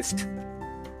own list.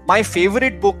 My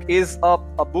favorite book is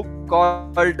a book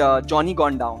called Johnny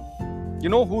Gone Down.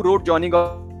 You know who wrote Johnny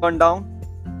Gone Down?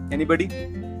 Anybody?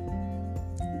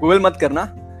 Google mat karna.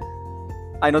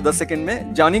 I know 10 second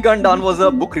mein. Johnny Gone Down was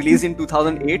a book released in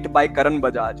 2008 by Karan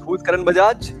Bajaj. Who is Karan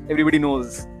Bajaj? Everybody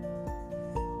knows.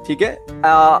 ठीक है.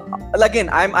 Again,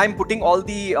 I'm putting all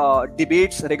the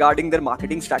debates regarding their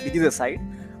marketing strategies aside,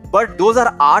 but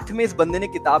 2008 में इस बंदे ने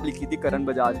किताब लिखी थी, करण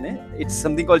बजाज ने. It's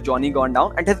something called Johnny Gone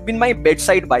Down and has been my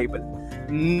bedside Bible.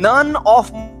 None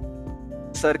of my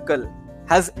circle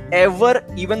has ever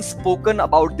even spoken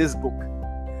about this book,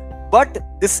 but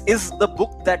this is the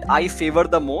book that I favor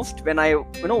the most when I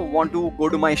want to go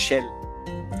to my shell.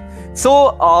 So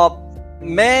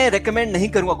मैं recommend नहीं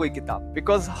करूंगा कोई किताब,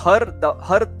 because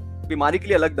हर बीमारी के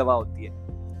लिए अलग दवा होती है.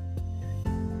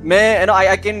 मैं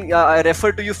I can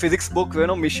refer to you physics book,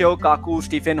 Michio Kaku,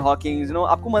 Stephen Hawking,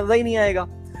 आपको मजा ही नहीं आएगा.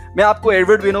 मैं आपको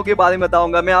एडवर्ड विनो के बारे में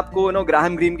बताऊंगा, मैं आपको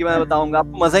ग्राहम ग्रीन के बारे में बताऊंगा,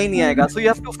 आपको मजा ही नहीं आएगा. So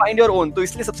you have to find your own. तो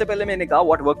इसलिए सबसे पहले मैंने कहा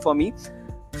what work for me,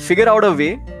 figure out a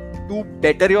way to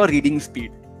better your reading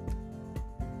speed.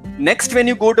 Next, when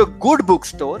you go to a good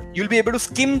bookstore, you'll be able to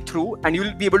skim through and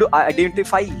you'll be able to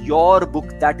identify your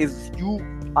book that is you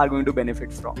are going to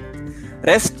benefit from.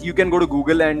 Rest, you can go to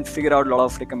Google and figure out a lot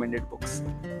of recommended books.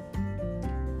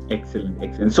 Excellent,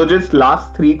 excellent. So just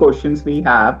last 3 questions we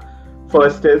have.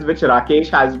 First is, which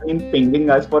Rakesh has been pinging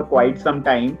us for quite some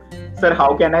time. Sir,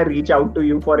 how can I reach out to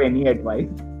you for any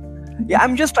advice? Yeah,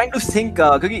 I'm just trying to think,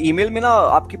 क्योंकि email में ना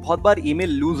आपकी बहुत बार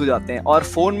email loose हो जाते हैं और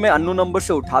phone में अननोन नंबर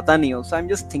से उठाता नहीं हूँ. So I'm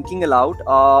just thinking aloud.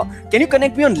 Can you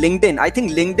connect me on LinkedIn? I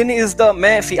think LinkedIn is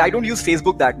I don't use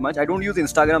Facebook that much. I don't use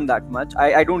Instagram that much.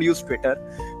 I don't use Twitter.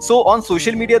 So on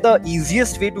social media, the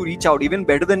easiest way to reach out, even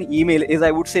better than email, is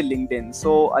I would say LinkedIn.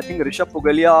 So I think Rishabh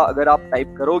Puglia अगर आप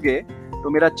type करोगे तो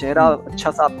मेरा चेहरा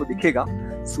अच्छा सा आपको दिखेगा,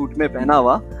 सूट में पहना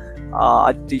हुआ,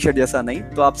 टी शर्ट जैसा नहीं,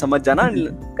 तो आप समझ जाना,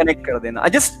 कनेक्ट कर देना.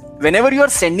 Just whenever you are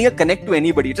sending a connect to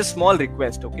anybody, it's a small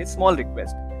request, okay? Small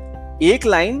request. एक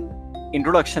लाइन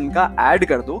इंट्रोडक्शन का ऐड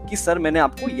कर दो कि सर मैंने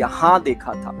आपको यहाँ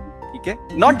देखा था, ठीक है?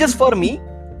 Not just for me,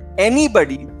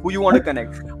 anybody who you want to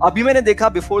connect. अभी मैंने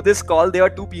देखा before this call there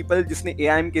are 2 people जिसने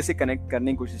AIMK से कनेक्ट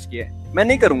करने की कोशिश की है. मैं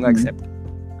नहीं करूंगा accept.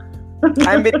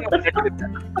 I am very upset with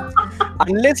that.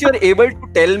 Unless you are able to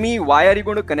tell me why are you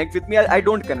going to connect with me, I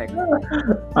don't connect.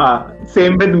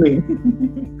 Same with me.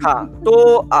 हाँ, तो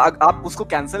आप उसको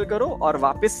कैंसिल करो और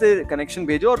वापस से कनेक्शन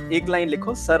भेजो और एक लाइन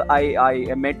लिखो, sir I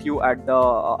met you at the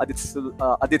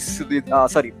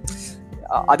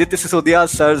Aditya Sisodia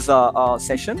sir's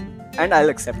session and I will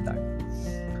accept that.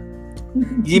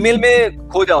 Gmail में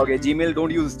खो जाओगे, जीमेल,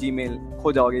 डोंट यूज जीमेल,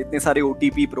 खो जाओगे, इतने सारे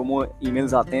OTP प्रोमो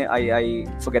ईमेल्स आते हैं. I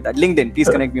forget that. LinkedIn, please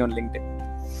connect me on LinkedIn.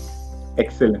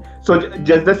 Excellent. So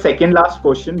just the second last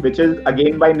question, which is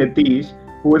again by Nitish,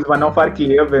 who is one of our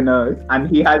clear winners,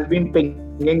 and he has been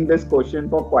pinging this question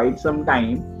for quite some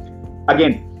time.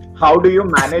 Again, how do you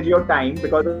manage your time?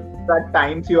 Because at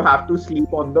times you have to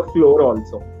sleep on the floor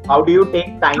also. How do you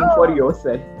take time for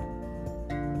yourself?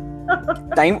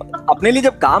 Time अपने लिए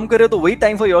जब काम कर रहे हो तो वही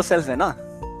time for yourself है ना.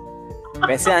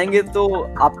 पैसे आएंगे तो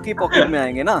आपकी पॉकेट में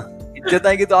आएंगे ना, इज्जत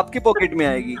आएगी तो आपकी पॉकेट में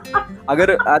आएगी.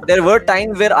 अगर there were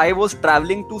times where I was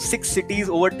traveling to 6 cities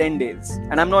over 10 days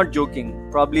and I'm not joking.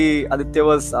 Probably Aditya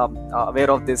was aware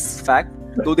of this fact.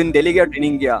 2 दिन दिल्ली गया,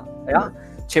 ट्रेनिंग किया,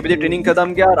 6 बजे ट्रेनिंग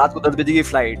खत्म किया, रात को 10 बजे की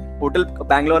फ्लाइट, होटल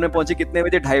बैंगलोर में पहुंचे कितने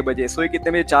बजे, 2:30 बजे, सोए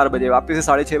कितने बजे, 4 बजे, वापस से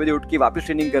 6:30 बजे उठ के वापस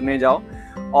ट्रेनिंग करने जाओ.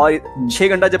 और 6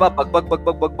 घंटा जब आप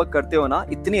बक करते हो ना,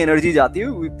 इतनी एनर्जी जाती है,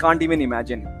 we can't even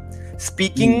imagine.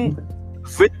 Speaking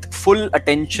with full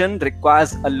attention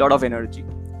requires a lot of energy,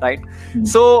 right?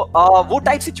 So वो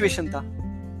टाइप सिचुएशन था.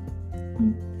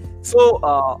 So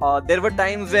there were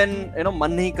times when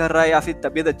मन नहीं कर रहा है या फिर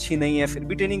तबीयत अच्छी नहीं है, फिर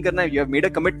भी ट्रेनिंग करना है. You have made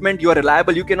a commitment, you are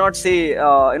reliable, you cannot say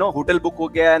hotel book हो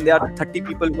गया and there are 30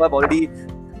 people who have already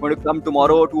going to come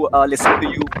tomorrow to listen to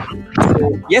you.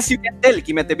 So yes, you can tell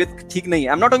कि मैं तबीयत ठीक नहीं है.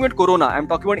 I'm not talking about corona, I'm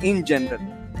talking about in general,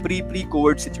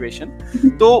 pre-COVID situation.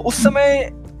 तो उस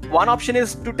समय one option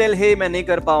is to tell, hey, मैं नहीं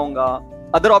कर पाऊंगा.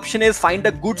 Other option is find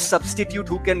a good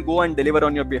substitute who can go and deliver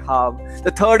on your behalf.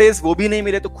 The third is वो भी नहीं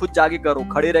मिले तो खुद जाके करो,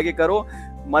 खड़े रह के करो,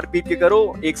 मर पीट के करो,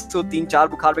 103-4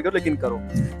 बुखार पे करो, लेकिन करो.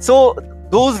 So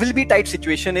those will be tight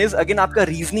situation. is again आपका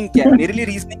reasoning क्या है. मेरे लिए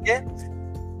reasoning है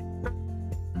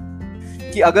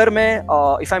कि अगर मैं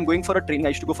if I'm going for a training, I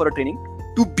used to go for a training.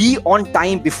 To be on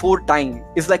time before time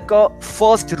is like a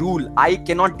first rule. I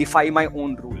cannot defy my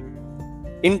own rule.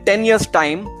 In 10 years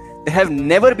time, there have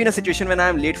never been a situation when I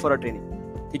am late for a training.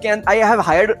 ठीक है, and I have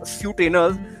hired few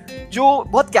trainers जो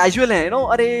बहुत casual हैं, you know,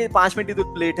 अरे 5 minute ही तो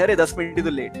late है, अरे 10 minute ही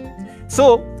तो late. So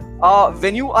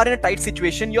when you are in a tight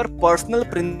situation, your personal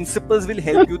principles will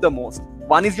help you the most.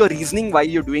 One is your reasoning why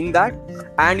you're doing that,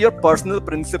 and your personal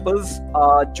principles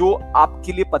जो आपके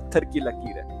लिए पत्थर की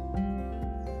लकीर है.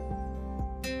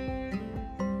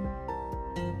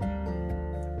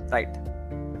 Right.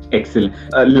 Excellent.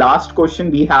 Last question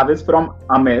we have is from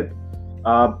Amit,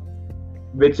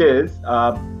 which is,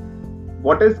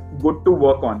 what is good to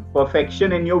work on?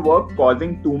 Perfection in your work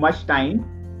causing too much time,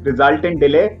 result in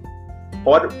delay,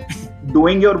 or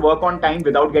doing your work on time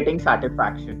without getting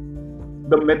satisfaction?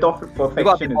 The myth of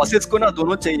perfection. Bosses को ना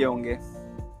दोनों चाहिए होंगे.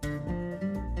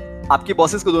 आपके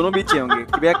bosses को दोनों भी चाहिए होंगे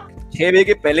कि भैया 6 बजे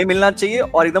के पहले मिलना चाहिए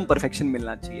और एकदम परफेक्शन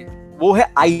मिलना चाहिए. वो है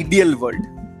आइडियल वर्ल्ड.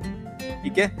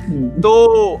 ठीक है, तो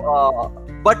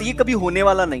बट ये कभी होने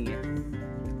वाला नहीं है,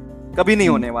 कभी नहीं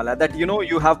होने वाला. That you no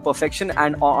you have perfection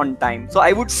and on time. So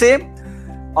I would से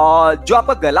जो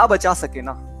आपका गला बचा सके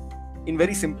ना, इन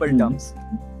वेरी सिंपल टर्म्स,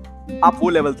 आप वो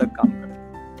लेवल तक काम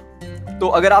करें. तो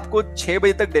अगर आपको 6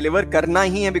 बजे तक डिलीवर करना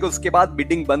ही है, बिकॉज उसके बाद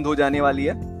बिडिंग बंद हो जाने वाली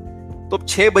है, तो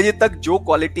 6 बजे तक जो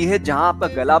क्वालिटी है जहां आपका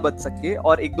गला बच सके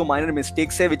और 1-2 माइनर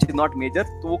मिस्टेक्स है विच इज नॉट मेजर,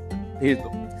 तो वो भेज दो.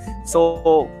 So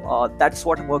that's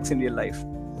what works in real life.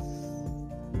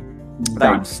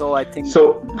 Right. So I think. So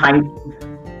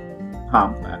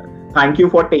thank you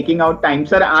for taking out time,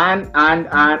 sir.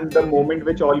 And the moment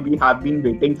which all we have been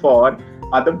waiting for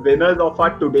are the winners of our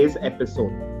today's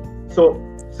episode. So,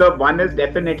 sir, one is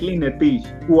definitely Nitish.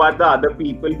 Who are the other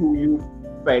people who you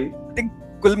felt? I think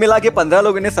कुल मिला के 15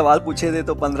 लोगों ने सवाल पूछे थे,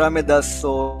 तो 15 में 10.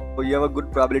 So you have a good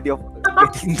probability of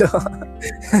getting the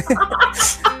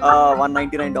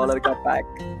 $199 का पैक.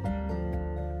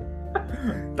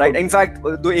 Right. In fact,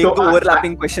 दो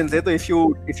overlapping questions है, तो if you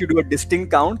do a distinct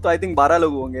count, तो I think 12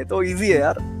 लोग होंगे. तो easy है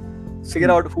यार.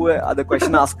 Figure out who are the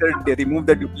question asker, remove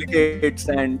the duplicates,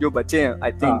 and जो बचे हैं,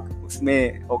 I think उसमें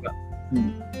होगा.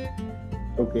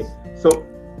 Okay. So,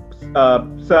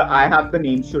 sir, I have the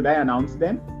names. Should I announce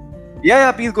them?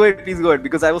 Yeah, please go ahead,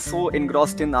 because I was so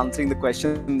engrossed in answering the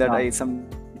question that I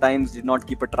sometimes did not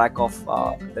keep a track of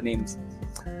the names.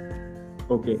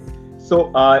 Okay.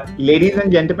 So, ladies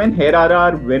and gentlemen, here are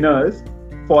our winners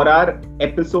for our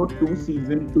episode 2,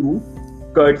 season 2,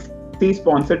 courtesy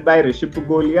sponsored by Rishabh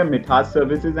Pugolia, Mithas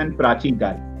Services, and Prachi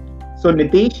Gal. So,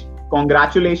 Nitish,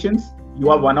 congratulations.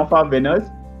 You are one of our winners.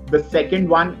 The second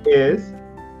one is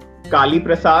Kali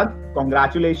Prasad.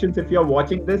 Congratulations. If you are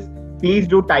watching this, please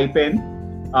do type in.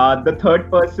 The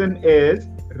third person is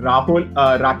Rahul,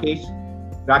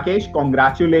 Rakesh,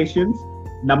 congratulations.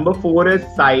 Number 4 is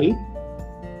Sai.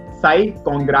 Sai,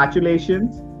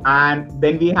 congratulations. And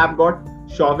then we have got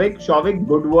Shavik. Shavik,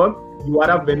 good work. You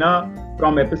are a winner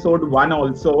from episode 1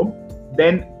 also.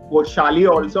 Then Poshali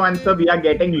also. And sir, we are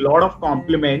getting a lot of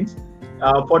compliments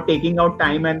for taking out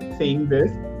time and saying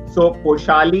this. So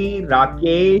Poshali,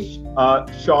 Rakesh,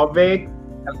 Shavik,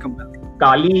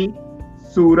 Kali,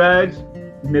 Suraj,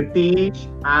 Nitish,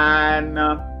 and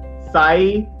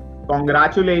Sai,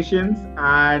 congratulations.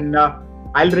 And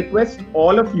I'll request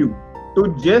all of you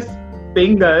to just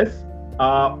ping us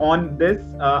on this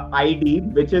ID,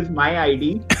 which is my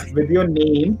ID, with your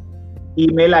name,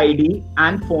 email ID,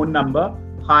 and phone number,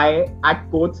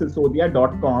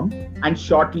 hi@coachsisodia.com. And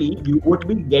shortly, you would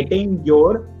be getting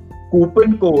your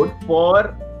coupon code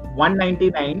for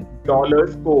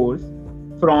 $199 course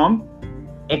from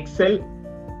Excel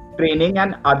training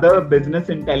and other business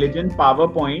intelligence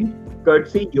PowerPoint,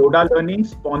 courtesy Yoda Learning,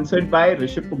 sponsored by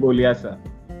Rishabh Pugolia, sir.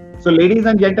 So, ladies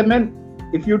and gentlemen,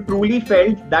 if you truly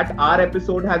felt that our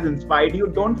episode has inspired you,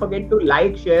 don't forget to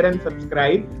like, share, and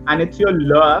subscribe. And it's your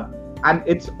love and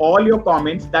it's all your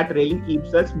comments that really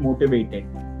keeps us motivated.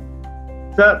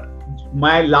 Sir,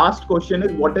 my last question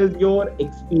is, what is your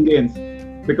experience?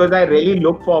 Because I really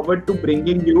look forward to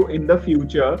bringing you in the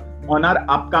future on our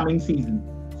upcoming season.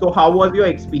 So how was your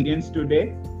experience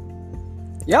today?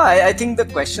 Yeah, I think the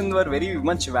questions were very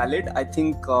much valid. I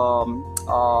think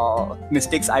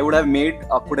mistakes I would have made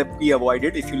could have been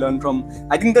avoided if you learn from.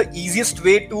 I think the easiest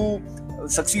way to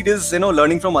succeed is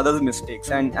learning from others'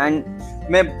 mistakes. And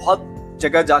मैं बहुत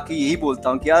जगह जाके यही बोलता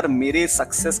हूँ कि यार मेरे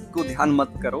सक्सेस को ध्यान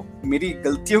मत करो, मेरी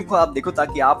गलतियों को आप देखो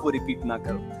ताकि आप वो रिपीट ना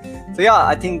करो. So yeah,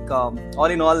 I think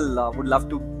all in all, would love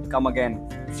to come again,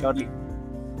 surely.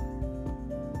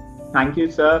 Thank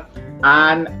you, sir.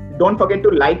 And don't forget to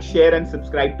like, share, and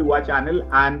subscribe to our channel.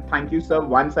 And thank you, sir,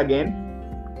 once again.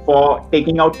 for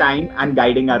taking out time and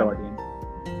guiding our audience.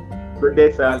 Good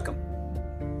day, sir.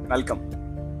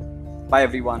 Welcome. Bye,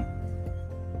 everyone.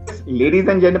 Ladies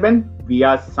and gentlemen, we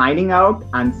are signing out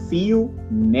and see you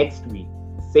next week.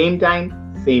 Same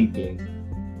time, same place.